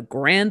been, the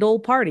grand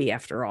old party,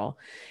 after all.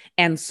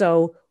 And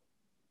so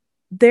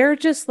they're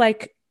just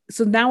like,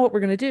 so now what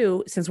we're going to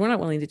do, since we're not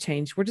willing to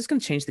change, we're just going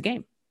to change the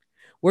game.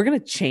 We're going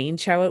to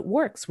change how it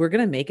works. We're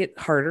going to make it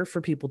harder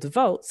for people to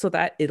vote so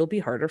that it'll be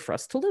harder for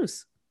us to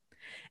lose.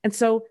 And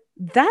so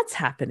that's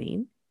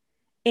happening.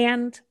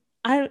 And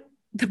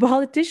the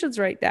politicians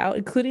right now,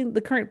 including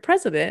the current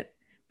president,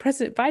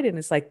 President Biden,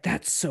 is like,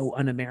 that's so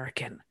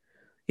un-American,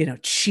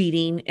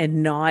 cheating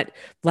and not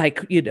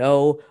like,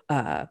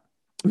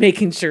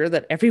 making sure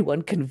that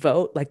everyone can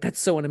vote. Like,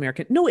 that's so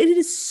un-American. No, it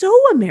is so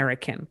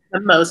American. The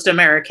most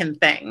American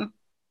thing.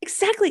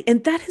 Exactly.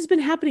 And that has been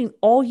happening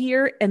all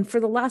year. And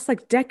for the last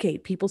like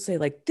decade, people say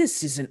like,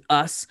 this isn't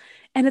us.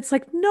 And it's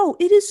like, no,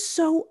 it is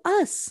so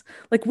us.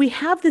 Like, we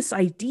have this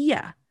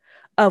idea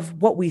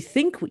of what we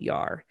think we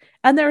are.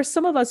 And there are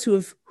some of us who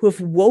have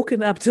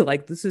woken up to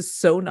like, this is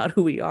so not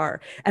who we are.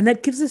 And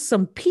that gives us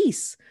some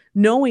peace,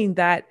 knowing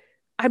that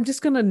I'm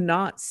just going to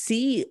not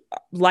see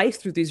life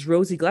through these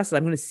rosy glasses.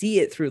 I'm going to see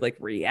it through like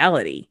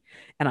reality.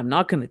 And I'm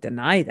not going to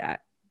deny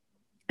that.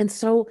 And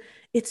so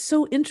it's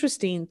so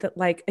interesting that,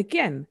 like,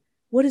 again,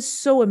 what is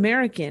so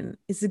American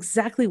is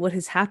exactly what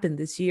has happened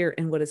this year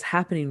and what is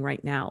happening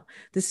right now.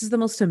 This is the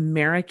most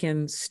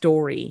American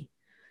story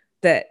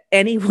that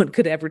anyone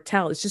could ever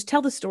tell. Is just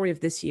tell the story of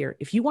this year.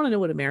 If you want to know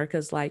what America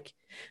is like,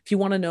 if you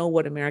want to know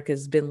what America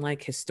has been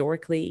like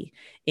historically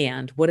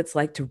and what it's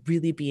like to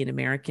really be an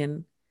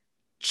American,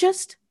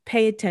 just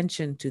pay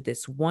attention to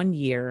this 1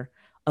 year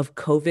of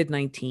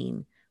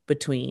COVID-19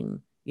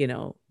 between,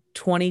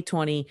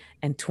 2020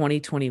 and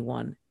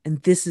 2021. And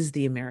this is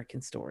the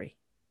American story.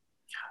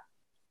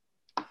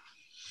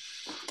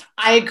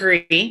 I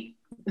agree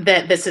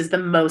that this is the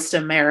most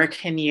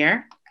American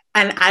year.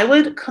 And I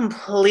would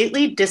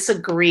completely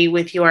disagree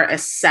with your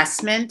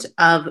assessment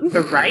of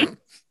the right of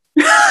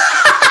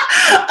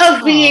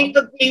being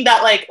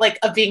that like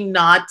of being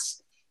not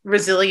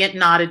resilient,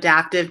 not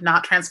adaptive,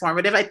 not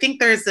transformative. I think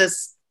there's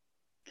this,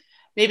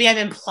 maybe I'm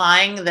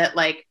implying that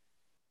like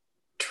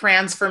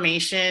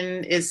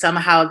transformation is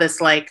somehow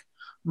this like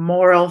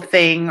moral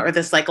thing, or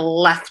this like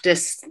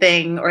leftist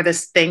thing, or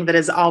this thing that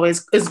is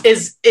always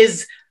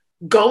is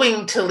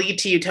going to lead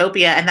to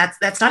utopia. And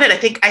that's not it. I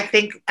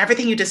think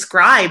everything you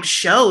described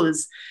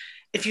shows,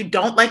 if you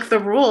don't like the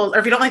rules, or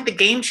if you don't like the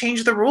game,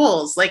 change the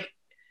rules. Like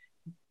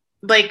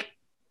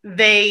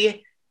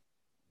they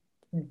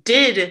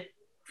did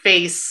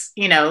face,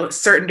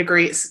 certain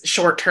degrees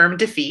short-term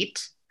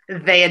defeat.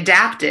 They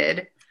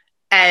adapted,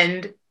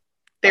 and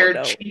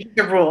they're changing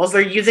the rules.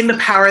 They're using the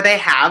power they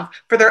have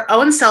for their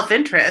own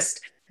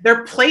self-interest.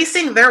 They're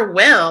placing their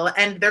will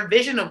and their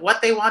vision of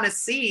what they want to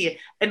see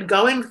and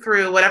going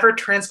through whatever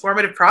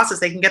transformative process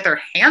they can get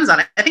their hands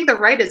on it. I think the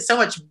right is so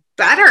much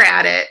better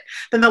at it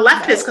than the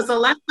left is, because the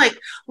left like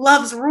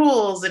loves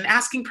rules and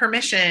asking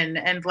permission,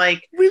 and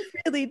like, we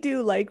really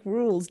do like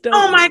rules, don't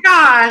we? My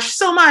gosh,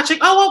 so much. Like,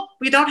 oh, well,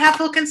 we don't have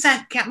full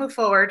consent, can't move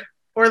forward.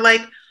 Or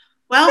like,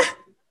 well,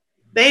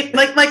 they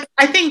like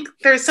I think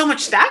there's so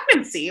much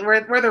stagnancy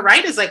where the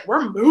right is like,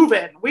 we're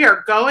moving, we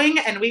are going,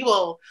 and we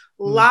will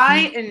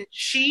lie and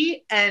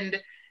cheat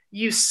and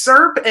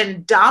usurp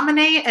and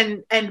dominate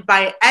and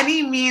by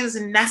any means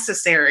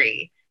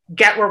necessary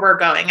get where we're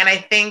going. And I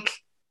think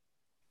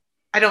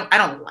I don't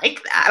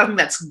like that. I don't think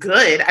that's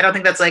good. I don't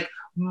think that's like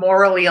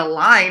morally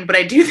aligned, but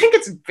I do think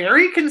it's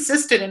very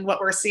consistent in what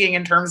we're seeing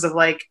in terms of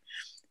like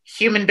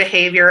human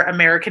behavior,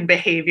 American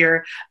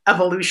behavior,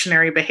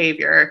 evolutionary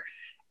behavior,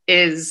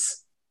 is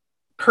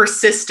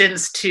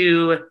persistence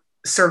to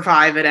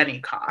survive at any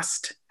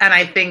cost. And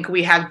I think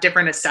we have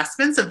different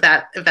assessments of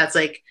that, if that's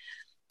like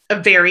a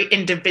very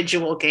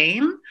individual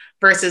game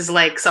versus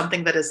like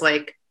something that is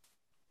like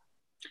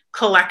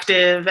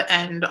collective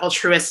and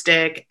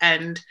altruistic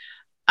and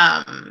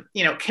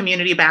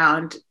community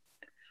bound.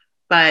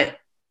 But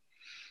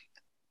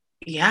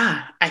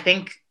yeah, I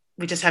think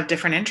we just have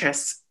different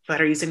interests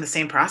that are using the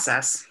same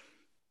process.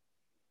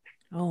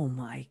 Oh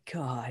my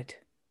God.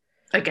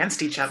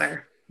 Against each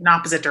other in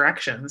opposite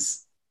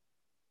directions.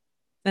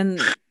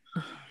 And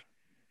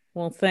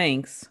well,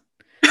 thanks.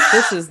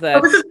 This is the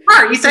this is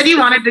part. You said you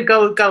wanted to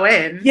go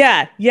in.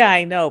 Yeah,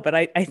 I know, but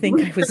I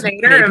think I was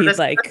maybe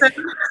like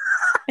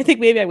I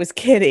think maybe I was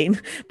kidding.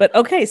 But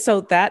okay,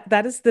 so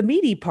that is the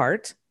meaty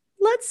part.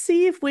 Let's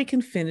see if we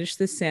can finish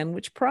the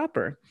sandwich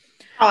proper.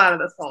 All out of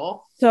this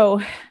hole.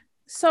 So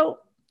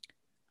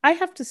I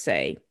have to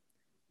say,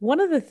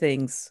 one of the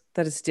things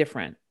that is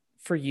different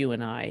for you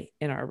and I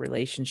in our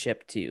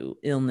relationship to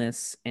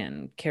illness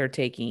and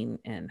caretaking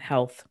and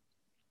health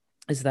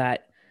is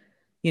that,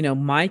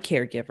 my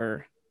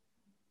caregiver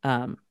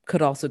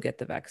could also get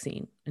the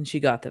vaccine, and she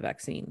got the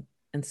vaccine.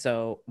 And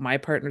so my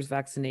partner's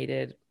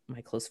vaccinated,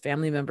 my close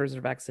family members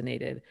are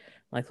vaccinated,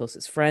 my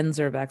closest friends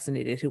are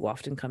vaccinated who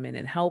often come in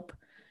and help,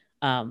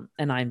 and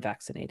I'm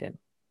vaccinated.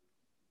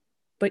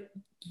 But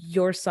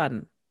your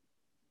son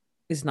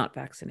is not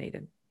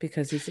vaccinated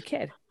because he's a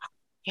kid.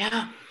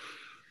 Yeah.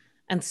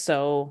 And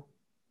so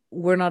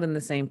we're not in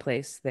the same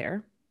place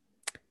there.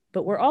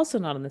 But we're also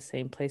not in the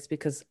same place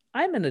because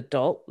I'm an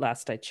adult,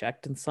 last I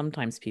checked, and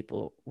sometimes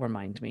people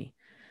remind me.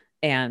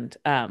 And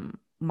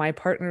my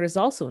partner is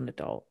also an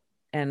adult,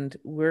 and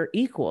we're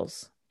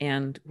equals,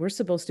 and we're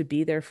supposed to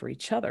be there for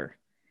each other.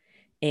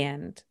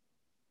 And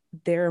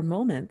there are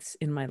moments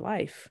in my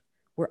life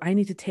where I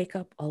need to take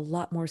up a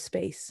lot more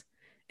space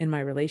in my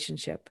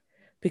relationship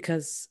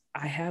because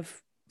I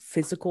have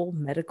physical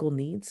medical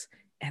needs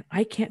and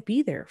I can't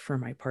be there for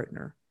my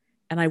partner.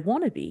 And I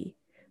want to be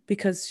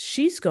because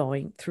she's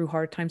going through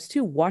hard times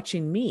too,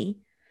 watching me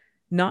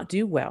not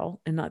do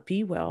well and not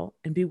be well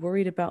and be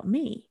worried about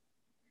me.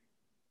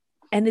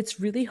 And it's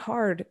really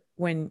hard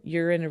when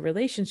you're in a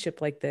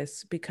relationship like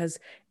this because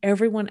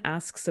everyone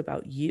asks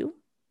about you,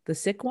 the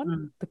sick one,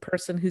 Mm. the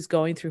person who's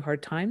going through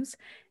hard times,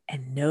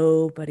 and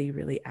nobody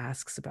really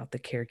asks about the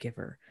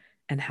caregiver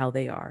and how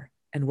they are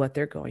and what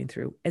they're going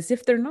through, as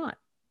if they're not.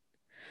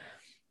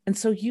 And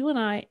so you and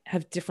I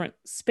have different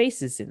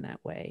spaces in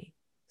that way.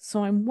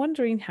 So I'm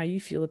wondering how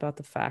you feel about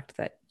the fact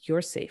that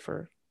you're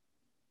safer,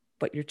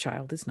 but your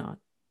child is not.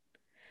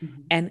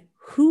 Mhm. And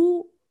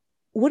who,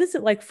 what is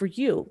it like for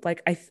you?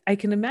 Like, I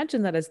can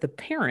imagine that as the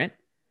parent,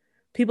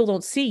 people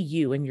don't see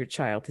you and your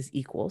child as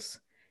equals.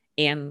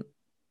 And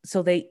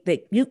so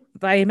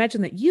I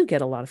imagine that you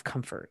get a lot of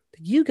comfort.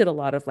 You get a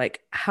lot of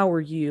like, how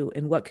are you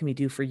and what can we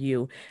do for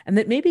you? And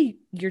that maybe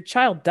your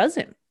child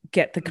doesn't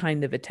get the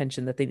kind of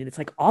attention that they need. It's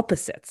like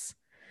opposites.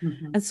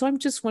 Mhm. And so I'm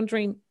just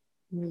wondering,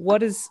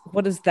 what is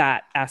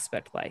that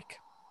aspect like?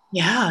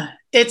 Yeah,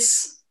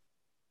 it's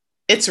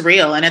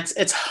real and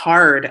it's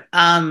hard.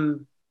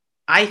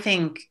 I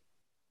think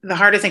the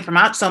hardest thing for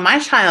my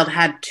child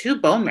had two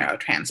bone marrow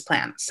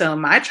transplants. So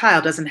my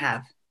child doesn't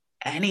have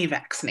any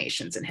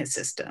vaccinations in his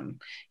system.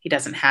 He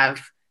doesn't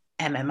have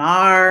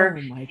MMR.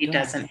 Oh my He God.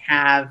 doesn't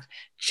have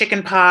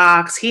chicken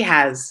pox. He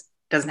has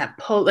doesn't have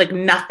like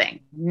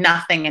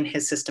nothing in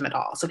his system at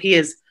all. So he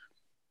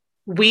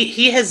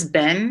has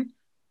been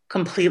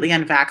completely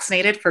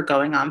unvaccinated for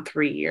going on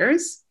 3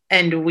 years,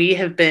 and we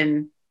have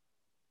been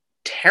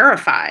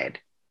terrified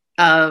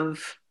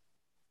of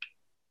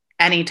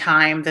any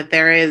time that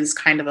there is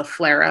kind of a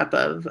flare up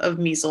of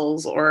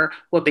measles or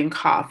whooping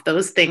cough.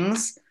 Those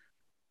things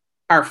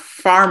are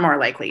far more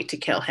likely to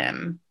kill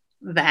him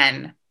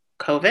than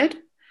COVID.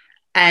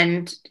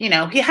 And,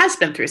 he has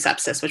been through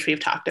sepsis, which we've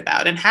talked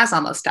about, and has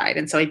almost died.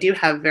 And so I do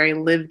have very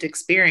lived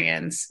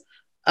experience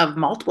of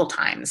multiple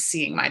times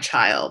seeing my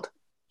child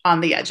on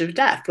the edge of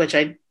death, which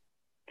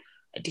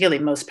ideally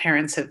most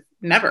parents have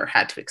never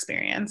had to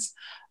experience.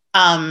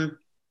 Um,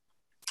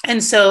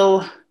 and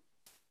so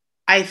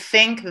I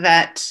think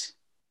that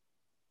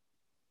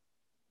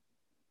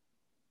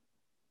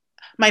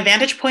my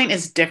vantage point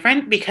is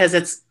different because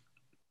it's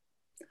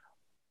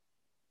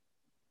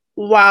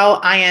while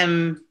I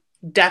am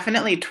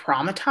definitely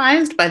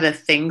traumatized by the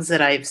things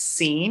that I've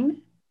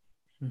seen,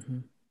 Mm-hmm.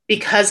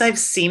 because I've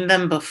seen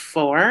them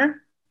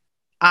before,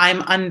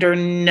 I'm under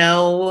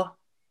no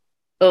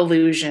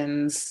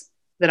illusions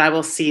that I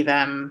will see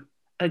them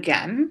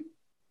again.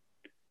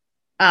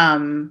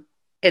 Um,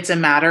 it's a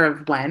matter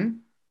of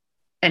when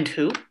and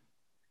who.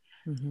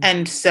 Mm-hmm.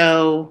 And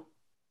so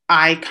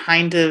I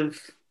kind of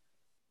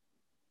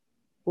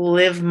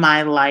live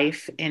my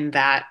life in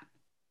that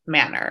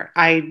manner.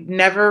 I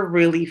never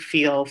really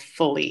feel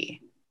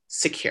fully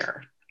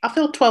secure. I'll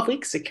feel 12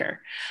 weeks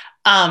secure.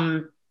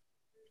 Um,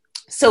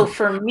 so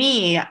for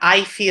me,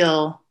 I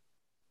feel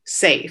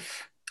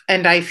safe.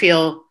 And I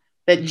feel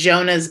that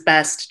Jonah's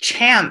best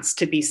chance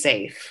to be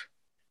safe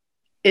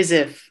is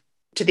if,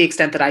 to the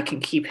extent that I can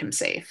keep him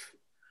safe,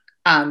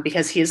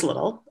 because he is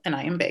little and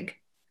I am big.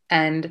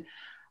 And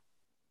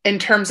in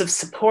terms of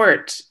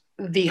support,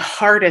 the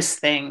hardest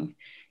thing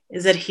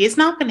is that he's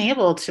not been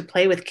able to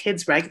play with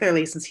kids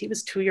regularly since he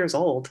was 2 years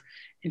old.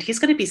 And he's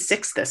going to be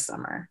 6 this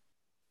summer.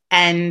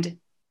 And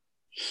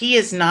he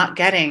is not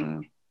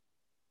getting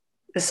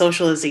the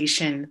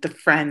socialization, the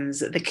friends,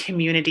 the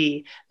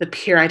community, the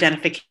peer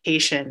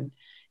identification.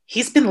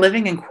 He's been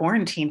living in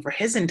quarantine for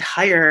his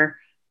entire,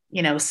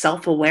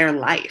 self-aware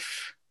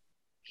life.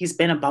 He's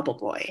been a bubble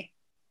boy.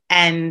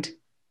 And,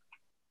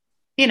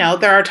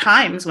 there are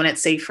times when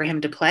it's safe for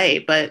him to play,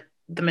 but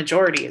the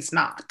majority is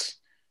not.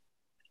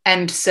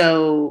 And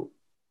so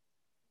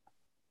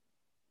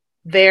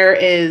there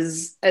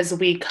is, as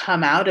we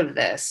come out of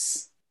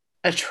this,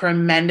 a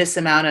tremendous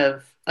amount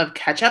of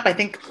catch up. I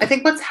think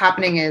what's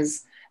happening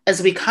is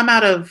as we come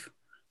out of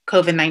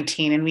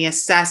COVID-19 and we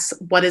assess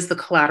what is the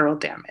collateral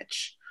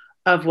damage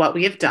of what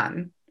we have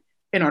done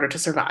in order to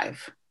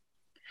survive.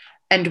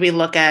 And we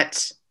look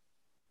at,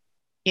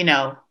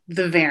 the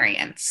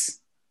variants.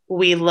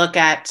 We look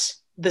at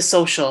the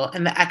social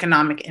and the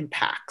economic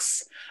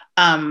impacts.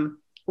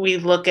 we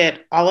look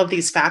at all of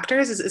these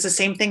factors is the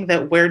same thing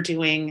that we're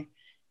doing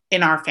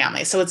in our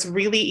family. So it's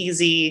really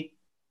easy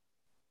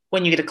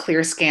when you get a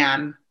clear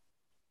scan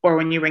or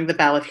when you ring the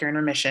bell if you're in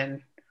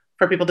remission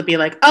for people to be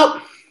like,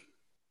 oh,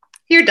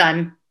 you're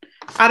done,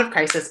 out of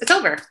crisis. It's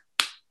over.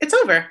 It's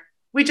over.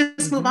 We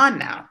just move Mm-hmm. on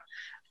now.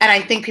 And I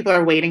think people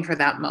are waiting for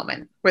that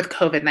moment with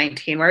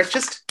COVID-19 where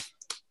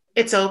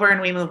it's over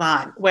and we move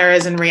on.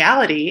 Whereas in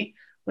reality,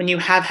 when you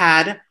have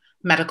had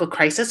medical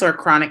crisis or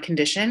chronic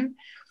condition,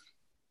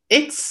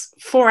 it's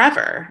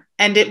forever.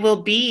 And it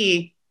will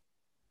be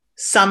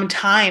some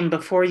time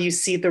before you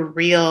see the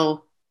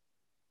real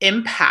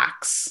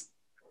impacts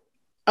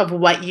of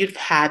what you've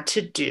had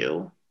to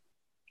do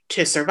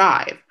to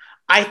survive.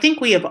 I think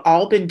we have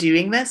all been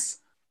doing this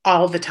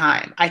all the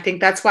time. I think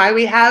that's why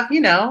we have,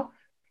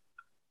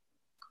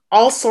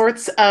 all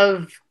sorts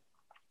of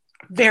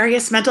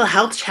various mental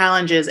health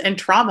challenges and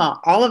trauma.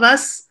 All of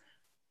us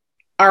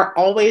are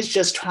always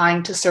just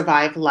trying to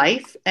survive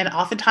life. And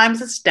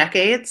oftentimes it's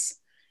decades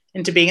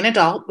into being an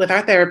adult with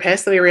our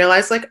therapist that we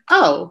realize, like,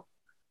 oh,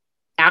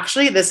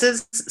 actually, this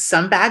is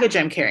some baggage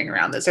I'm carrying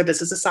around this, or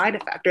this is a side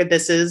effect, or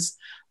this is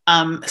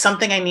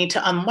something I need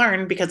to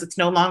unlearn because it's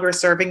no longer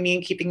serving me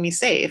and keeping me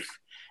safe.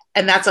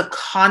 And that's a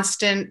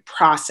constant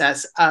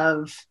process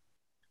of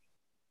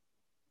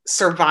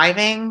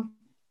surviving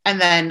and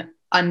then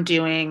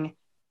undoing,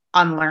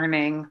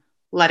 unlearning,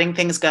 letting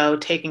things go,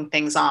 taking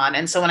things on.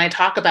 And so when I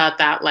talk about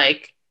that,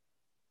 like,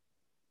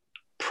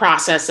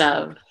 process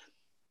of,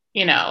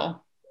 you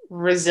know,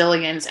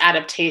 resilience,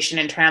 adaptation,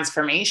 and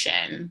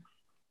transformation,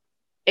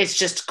 it's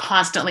just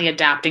constantly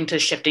adapting to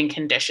shifting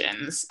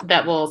conditions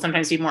that will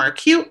sometimes be more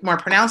acute, more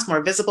pronounced,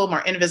 more visible,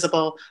 more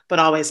invisible, but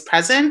always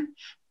present.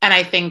 And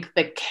I think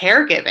the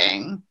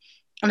caregiving,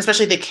 and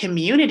especially the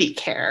community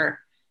care,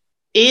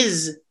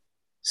 is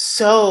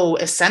so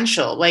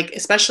essential. Like,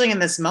 especially in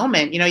this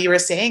moment, you were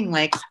saying,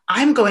 like,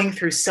 I'm going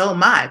through so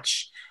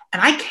much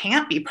and I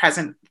can't be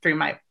present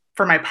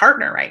for my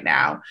partner right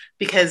now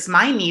because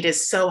my need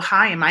is so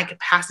high and my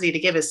capacity to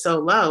give is so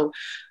low.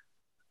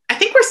 I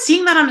think we're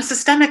seeing that on a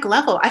systemic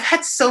level. I've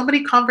had so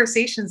many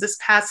conversations this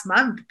past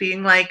month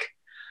being like,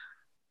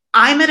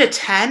 I'm at a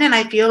 10 and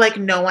I feel like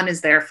no one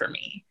is there for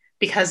me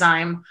because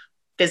I'm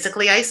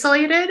physically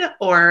isolated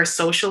or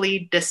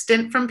socially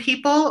distant from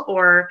people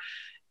or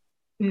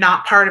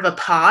not part of a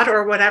pod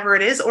or whatever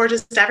it is, or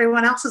just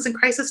everyone else is in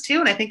crisis too.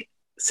 And I think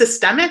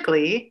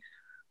systemically,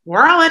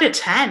 we're all at a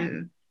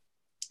 10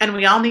 and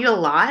we all need a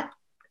lot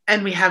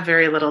and we have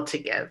very little to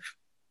give.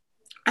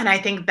 And I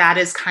think that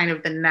is kind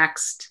of the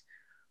next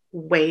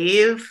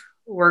wave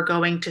we're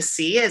going to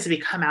see as we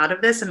come out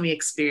of this and we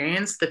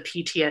experience the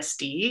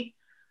PTSD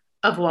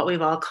of what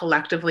we've all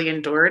collectively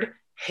endured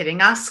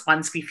hitting us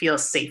once we feel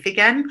safe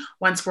again,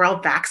 once we're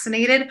all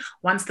vaccinated,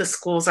 once the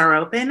schools are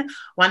open,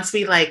 once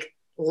we like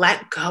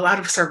let go out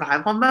of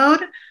survival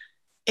mode.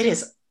 It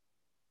is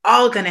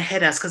all going to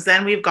hit us because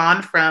then we've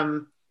gone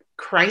from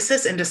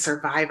crisis into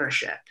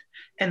survivorship,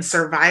 and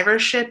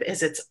survivorship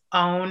is its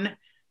own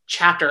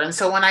chapter. And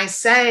so when I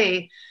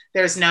say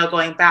there's no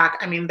going back,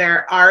 I mean,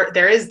 there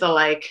is the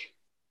like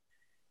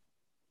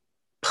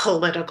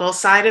political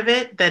side of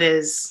it that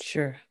is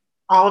Sure.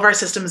 all of our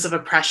systems of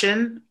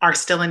oppression are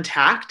still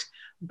intact.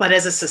 But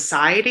as a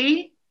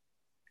society,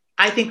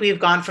 I think we've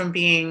gone from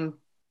being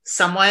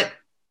somewhat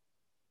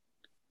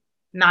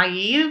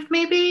naive,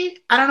 maybe,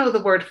 I don't know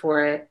the word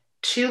for it,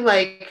 to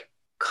like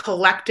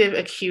collective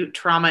acute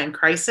trauma and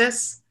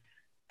crisis.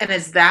 And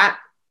as that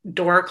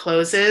door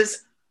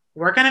closes,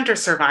 we're going to enter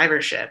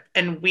survivorship.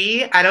 And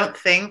I don't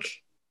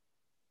think,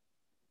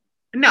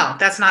 no,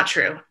 that's not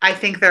true. I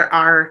think there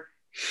are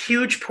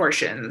huge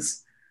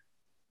portions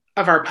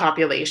of our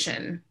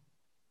population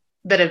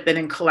that have been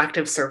in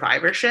collective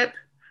survivorship,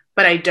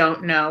 but I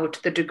don't know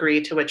to the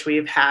degree to which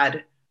we've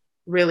had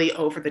really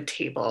over the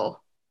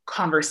table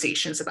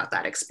conversations about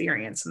that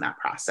experience and that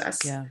process.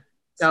 Yeah,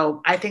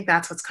 So I think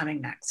that's what's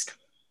coming next.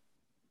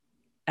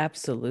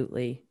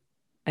 absolutely.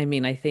 I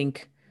mean, I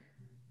think,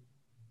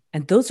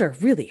 and those are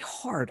really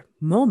hard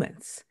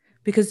moments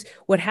because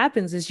what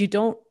happens is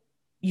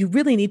you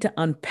really need to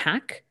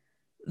unpack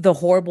the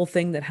horrible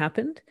thing that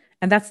happened.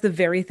 And that's the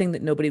very thing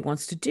that nobody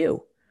wants to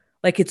do.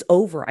 Like, it's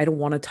over. I don't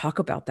want to talk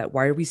about that.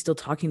 Why are we still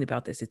talking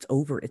about this? It's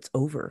over. It's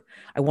over.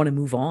 I want to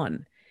move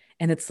on.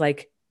 And it's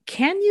like,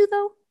 can you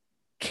though?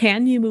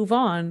 Can you move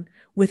on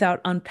without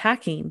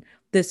unpacking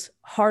this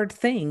hard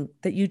thing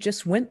that you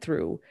just went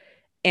through?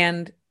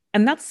 And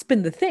and that's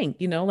been the thing,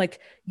 like,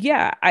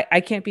 yeah, I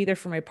can't be there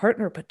for my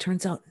partner, but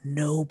turns out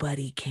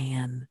nobody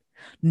can.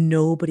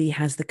 Nobody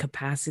has the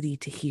capacity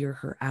to hear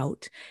her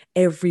out.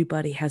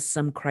 Everybody has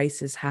some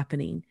crisis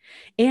happening.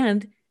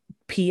 And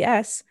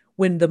P.S.,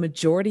 when the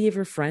majority of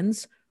your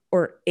friends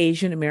are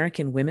Asian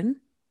American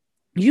women,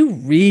 you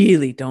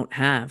really don't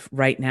have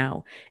right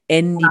now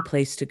any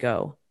place to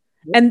go.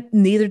 And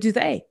neither do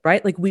they,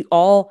 right? Like, we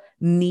all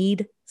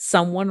need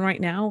someone right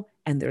now,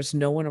 and there's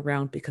no one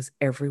around because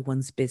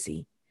everyone's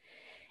busy.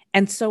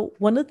 And so,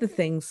 one of the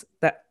things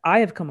that I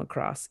have come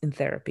across in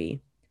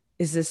therapy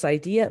is this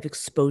idea of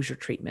exposure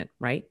treatment,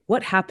 right?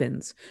 What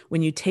happens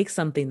when you take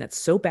something that's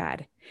so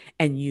bad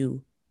and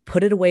you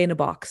put it away in a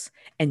box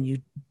and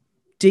you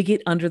dig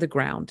it under the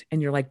ground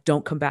and you're like,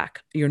 don't come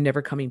back. You're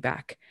never coming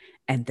back.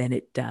 And then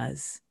it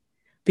does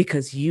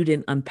because you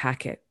didn't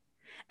unpack it.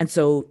 And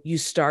so you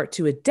start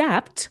to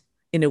adapt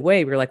in a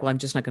way where you're like, well, I'm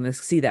just not going to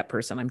see that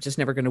person. I'm just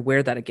never going to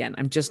wear that again.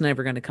 I'm just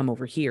never going to come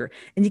over here.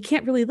 And you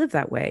can't really live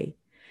that way.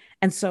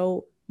 And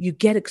so you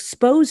get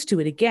exposed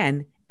to it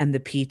again, and the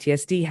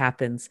PTSD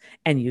happens,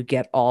 and you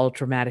get all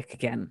traumatic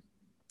again.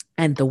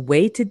 And the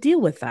way to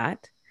deal with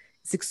that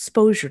is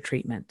exposure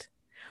treatment,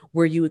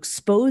 where you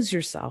expose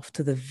yourself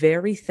to the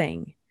very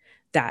thing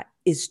that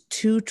is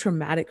too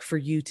traumatic for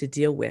you to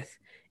deal with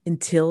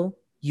until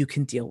you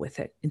can deal with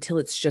it, until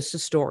it's just a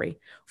story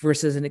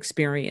versus an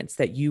experience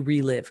that you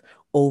relive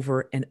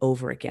over and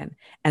over again.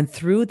 And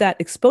through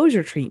that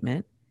exposure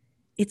treatment,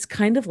 it's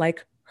kind of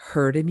like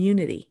herd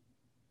immunity.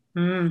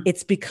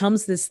 It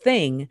becomes this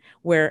thing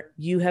where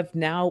you have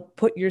now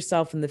put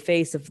yourself in the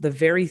face of the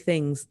very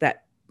things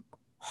that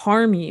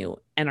harm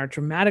you and are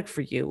traumatic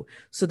for you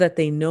so that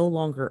they no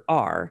longer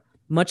are.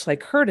 Much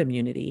like herd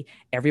immunity,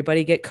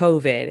 everybody get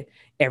COVID,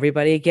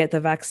 everybody get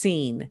the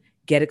vaccine,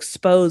 get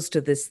exposed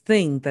to this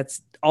thing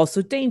that's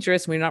also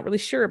dangerous. And we're not really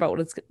sure about what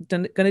it's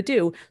going to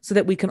do so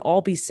that we can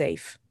all be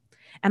safe.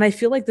 And I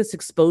feel like this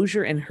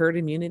exposure and herd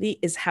immunity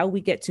is how we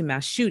get to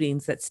mass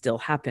shootings that still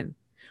happen.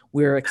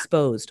 We're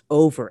exposed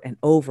over and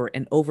over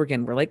and over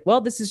again. We're like,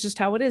 well, this is just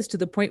how it is, to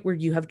the point where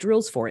you have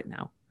drills for it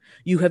now.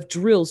 You have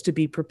drills to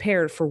be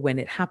prepared for when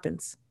it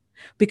happens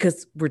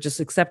because we're just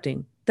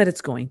accepting that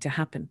it's going to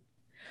happen.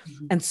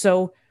 Mm-hmm. And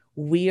so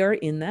we are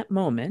in that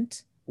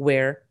moment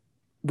where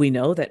we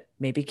know that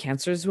maybe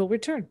cancers will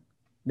return.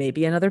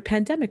 Maybe another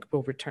pandemic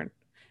will return.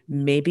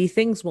 Maybe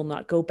things will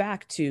not go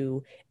back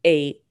to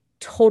a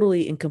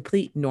totally and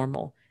complete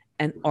normal.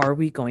 And are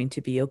we going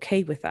to be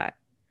okay with that?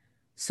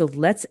 So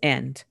let's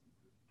end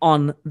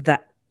on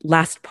that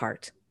last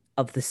part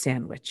of the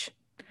sandwich.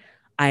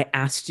 I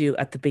asked you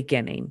at the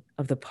beginning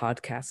of the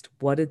podcast,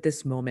 what did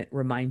this moment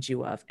remind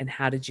you of? And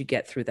how did you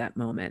get through that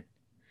moment?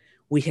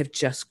 We have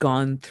just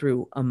gone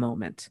through a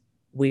moment.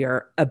 We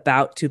are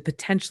about to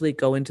potentially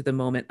go into the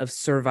moment of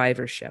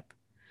survivorship.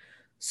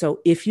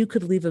 So if you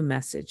could leave a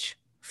message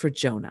for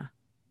Jonah,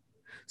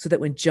 so that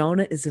when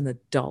Jonah is an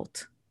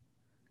adult,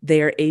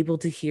 they are able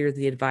to hear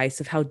the advice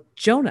of how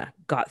Jonah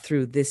got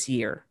through this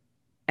year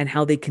and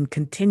how they can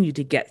continue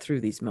to get through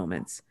these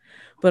moments.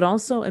 But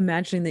also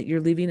imagining that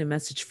you're leaving a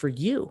message for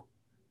you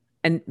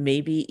and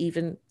maybe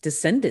even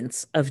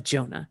descendants of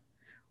Jonah.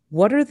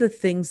 What are the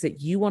things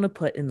that you want to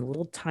put in the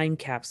little time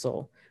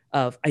capsule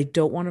of, I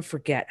don't want to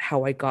forget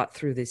how I got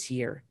through this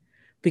year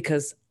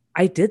because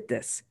I did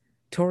this.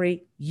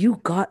 Tori, you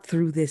got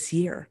through this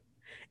year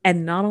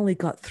and not only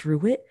got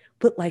through it,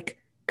 but like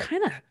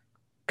kind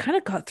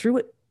of got through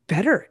it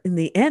better in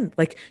the end.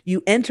 Like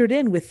you entered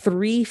in with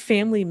 3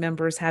 family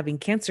members having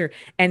cancer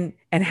and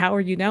how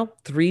are you now?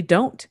 3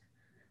 don't.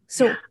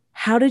 So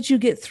how did you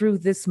get through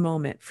this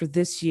moment for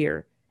this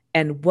year?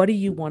 And what do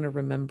you want to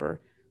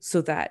remember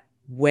so that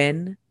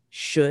when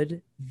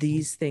should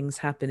these things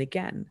happen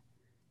again,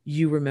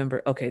 you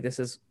remember, okay, this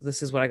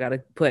is what I got to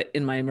put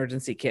in my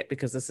emergency kit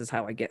because this is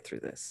how I get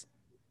through this?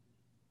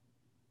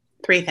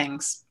 3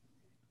 things.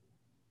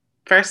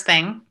 First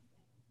thing,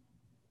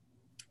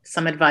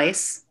 some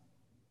advice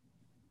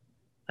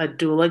a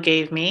doula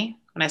gave me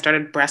when I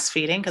started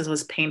breastfeeding because it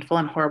was painful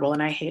and horrible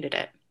and I hated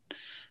it,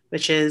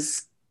 which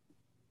is,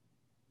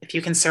 if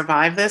you can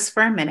survive this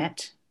for a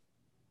minute,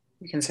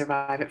 you can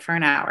survive it for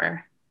an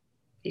hour.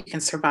 If you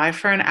can survive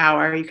for an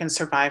hour, you can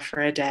survive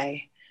for a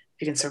day.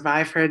 If you can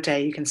survive for a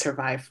day, you can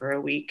survive for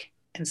a week,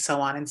 and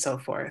so on and so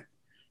forth.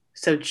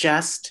 So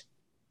just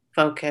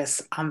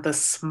focus on the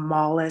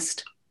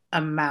smallest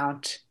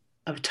amount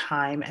of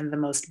time and the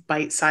most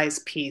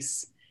bite-sized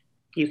piece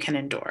you can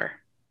endure,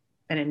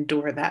 and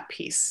endure that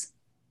piece,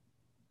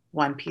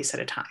 one piece at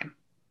a time.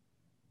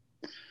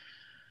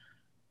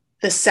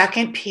 The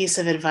second piece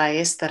of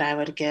advice that I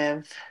would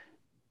give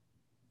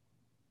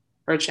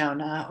for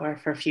Jonah or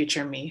for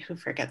future me, who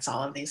forgets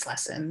all of these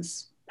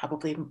lessons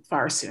probably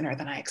far sooner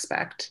than I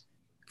expect,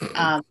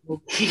 I'll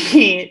put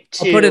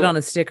it on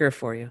a sticker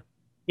for you.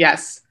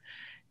 Yes.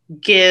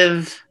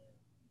 Give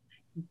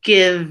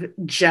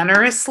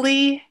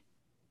generously,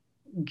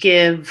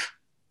 give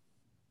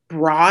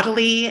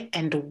broadly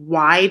and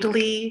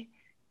widely,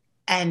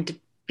 and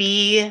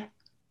be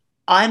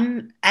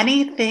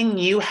anything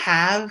you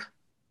have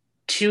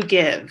to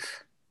give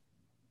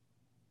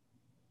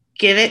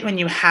it when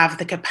you have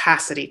the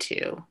capacity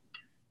to,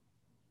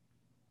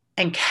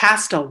 and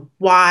cast a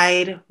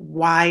wide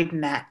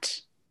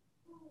net,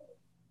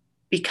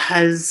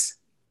 because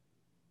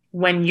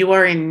when you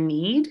are in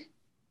need,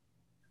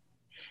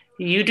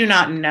 you do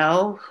not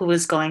know who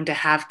is going to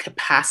have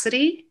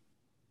capacity,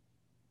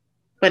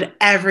 but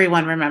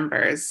everyone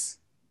remembers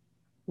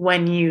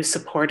when you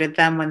supported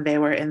them when they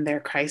were in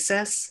their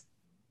crisis,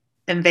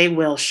 and they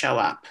will show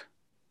up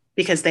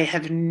because they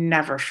have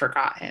never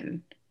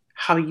forgotten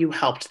how you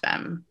helped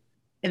them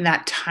in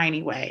that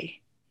tiny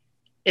way.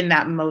 in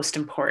that most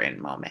important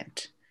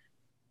moment.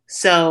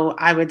 So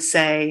I would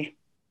say,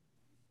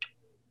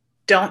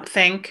 don't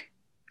think,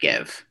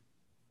 give.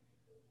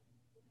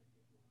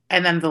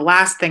 And then the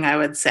last thing I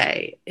would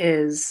say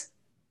is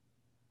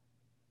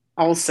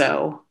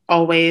also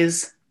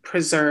always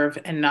preserve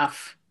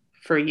enough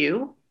for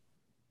you.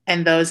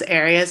 And those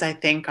areas I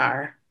think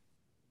are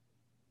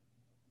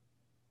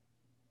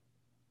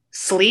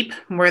sleep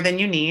more than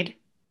you need,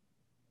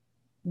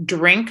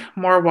 drink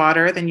more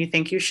water than you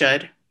think you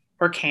should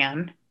or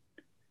can,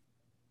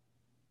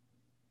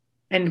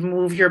 and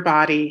move your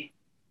body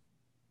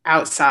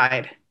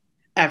outside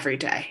every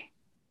day.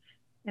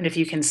 And if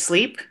you can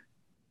sleep,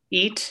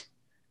 eat,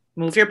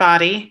 move your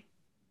body,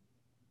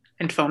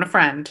 and phone a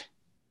friend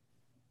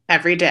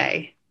every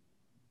day,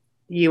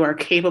 you are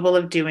capable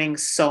of doing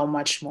so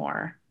much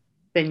more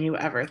than you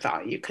ever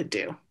thought you could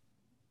do.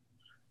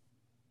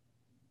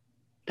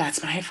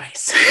 That's my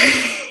advice.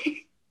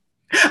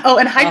 Oh,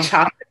 and hide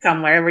chocolate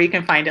somewhere where you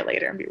can find it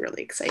later and be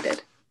really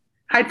excited.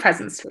 Hide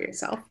presents for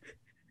yourself.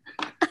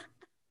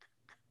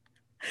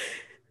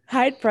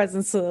 Hide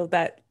presents so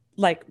that,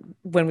 like,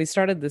 when we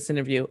started this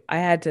interview, I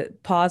had to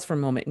pause for a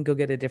moment and go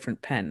get a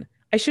different pen.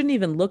 I shouldn't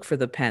even look for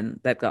the pen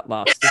that got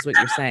lost, is what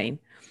you're saying.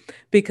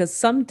 Because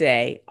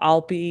someday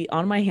I'll be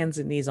on my hands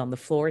and knees on the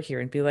floor here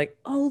and be like,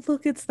 oh,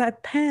 look, it's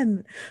that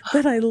pen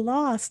that I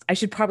lost. I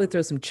should probably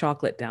throw some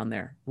chocolate down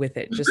there with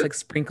it, just like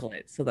sprinkle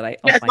it so that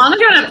Yeah, as long as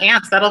you don't have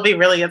ants,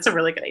 that's a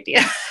really good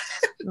idea.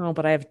 Oh,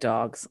 but I have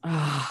dogs.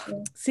 Oh,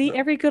 see,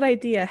 every good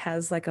idea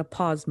has like a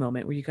pause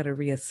moment where you got to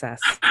reassess.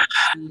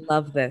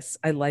 Love this.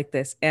 I like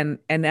this. And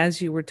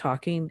as you were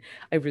talking,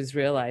 I was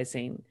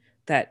realizing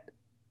that,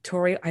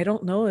 Tori, I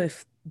don't know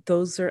if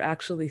those are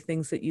actually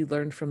things that you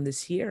learned from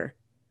this year,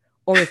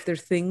 or if they're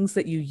things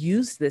that you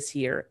used this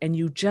year and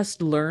you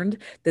just learned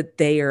that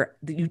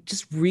you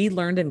just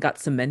relearned and got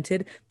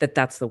cemented that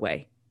that's the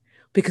way.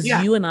 Because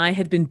you and I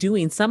had been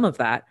doing some of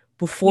that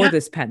before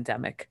this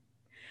pandemic.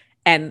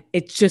 And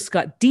it just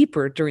got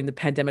deeper during the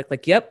pandemic.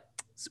 Like, yep,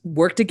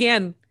 worked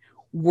again,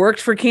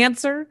 worked for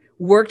cancer,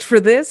 worked for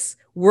this,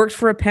 worked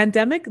for a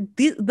pandemic.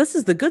 This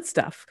is the good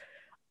stuff.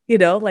 You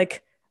know,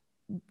 like,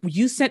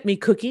 you sent me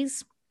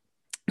cookies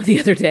the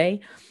other day,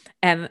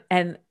 and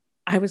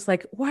I was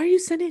like, why are you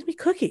sending me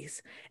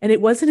cookies? And it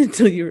wasn't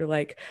until you were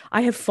like,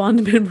 I have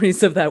fond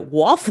memories of that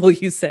waffle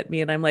you sent me.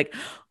 And I'm like,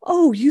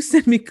 oh, you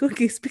sent me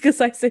cookies because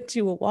I sent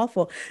you a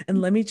waffle. And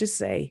let me just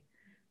say,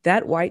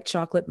 that white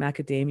chocolate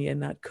macadamia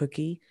nut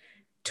cookie,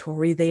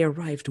 Tori, they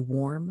arrived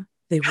warm.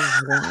 They were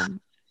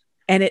warm.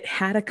 And it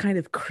had a kind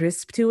of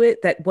crisp to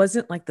it that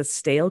wasn't like the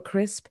stale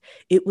crisp.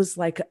 It was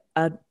like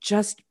a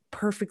just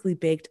perfectly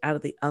baked out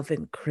of the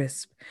oven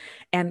crisp.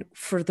 And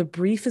for the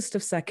briefest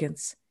of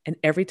seconds, and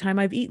every time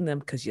I've eaten them,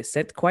 because you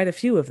sent quite a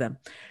few of them,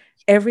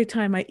 every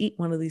time I eat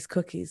one of these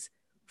cookies,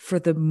 for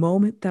the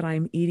moment that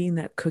I'm eating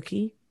that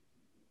cookie,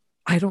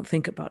 I don't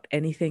think about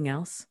anything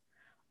else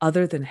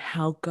other than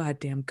how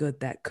goddamn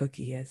good that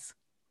cookie is.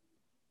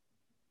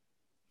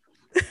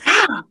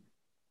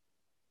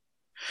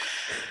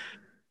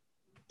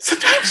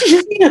 Sometimes you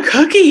just need a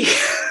cookie.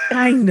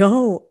 I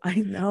know. I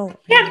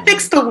can't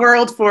fix the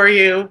world for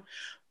you,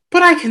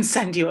 but I can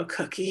send you a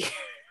cookie.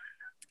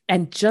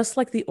 And just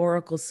like the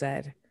Oracle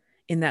said,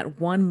 in that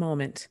one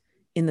moment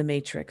in the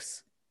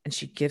Matrix, and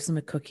she gives him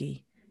a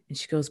cookie, and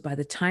she goes, by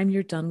the time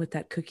you're done with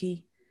that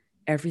cookie,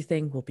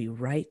 everything will be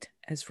right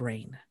as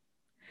rain.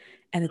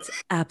 And it's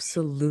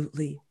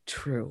absolutely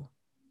true.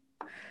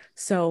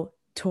 So,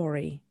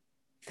 Tori,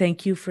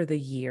 thank you for the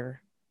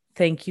year.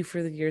 Thank you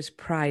for the years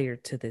prior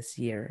to this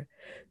year.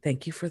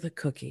 Thank you for the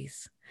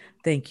cookies.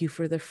 Thank you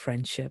for the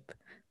friendship.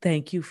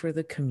 Thank you for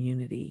the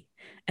community.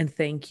 And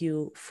thank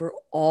you for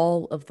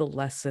all of the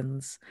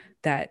lessons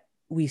that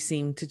we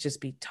seem to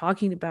just be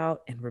talking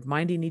about and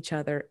reminding each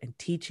other and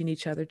teaching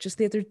each other. Just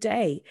the other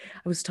day,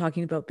 I was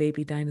talking about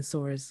baby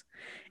dinosaurs.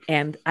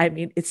 And I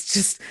mean,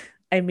 it's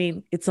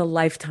a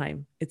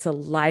lifetime. It's a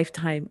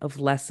lifetime of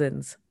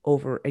lessons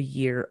over a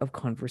year of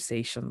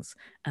conversations.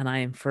 And I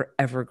am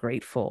forever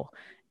grateful.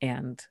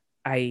 And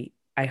I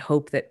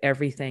hope that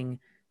everything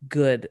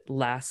good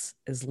lasts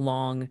as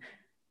long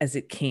as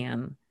it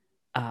can.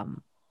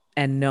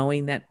 And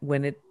knowing that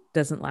when it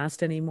doesn't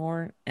last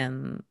anymore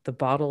and the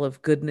bottle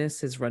of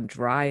goodness has run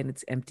dry and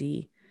it's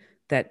empty,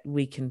 that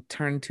we can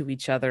turn to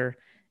each other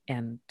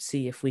and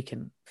see if we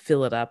can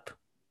fill it up.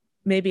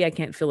 Maybe I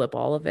can't fill up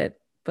all of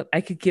it, but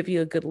I could give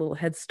you a good little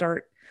head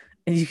start,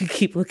 and you can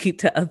keep looking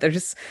to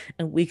others,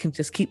 and we can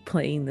just keep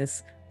playing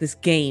this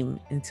game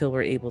until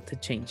we're able to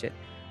change it.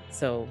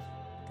 So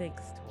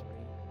thanks, Tori.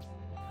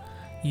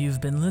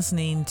 You've been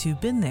listening to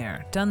Been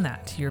There, Done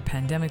That, your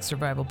pandemic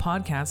survival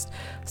podcast,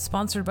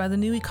 sponsored by the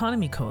New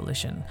Economy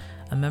Coalition,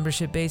 a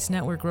membership-based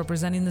network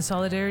representing the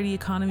solidarity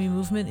economy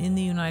movement in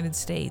the United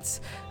States.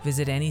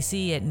 Visit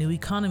NEC at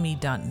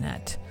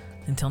neweconomy.net.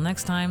 Until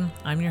next time,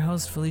 I'm your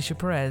host, Felicia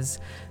Perez.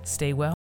 Stay well.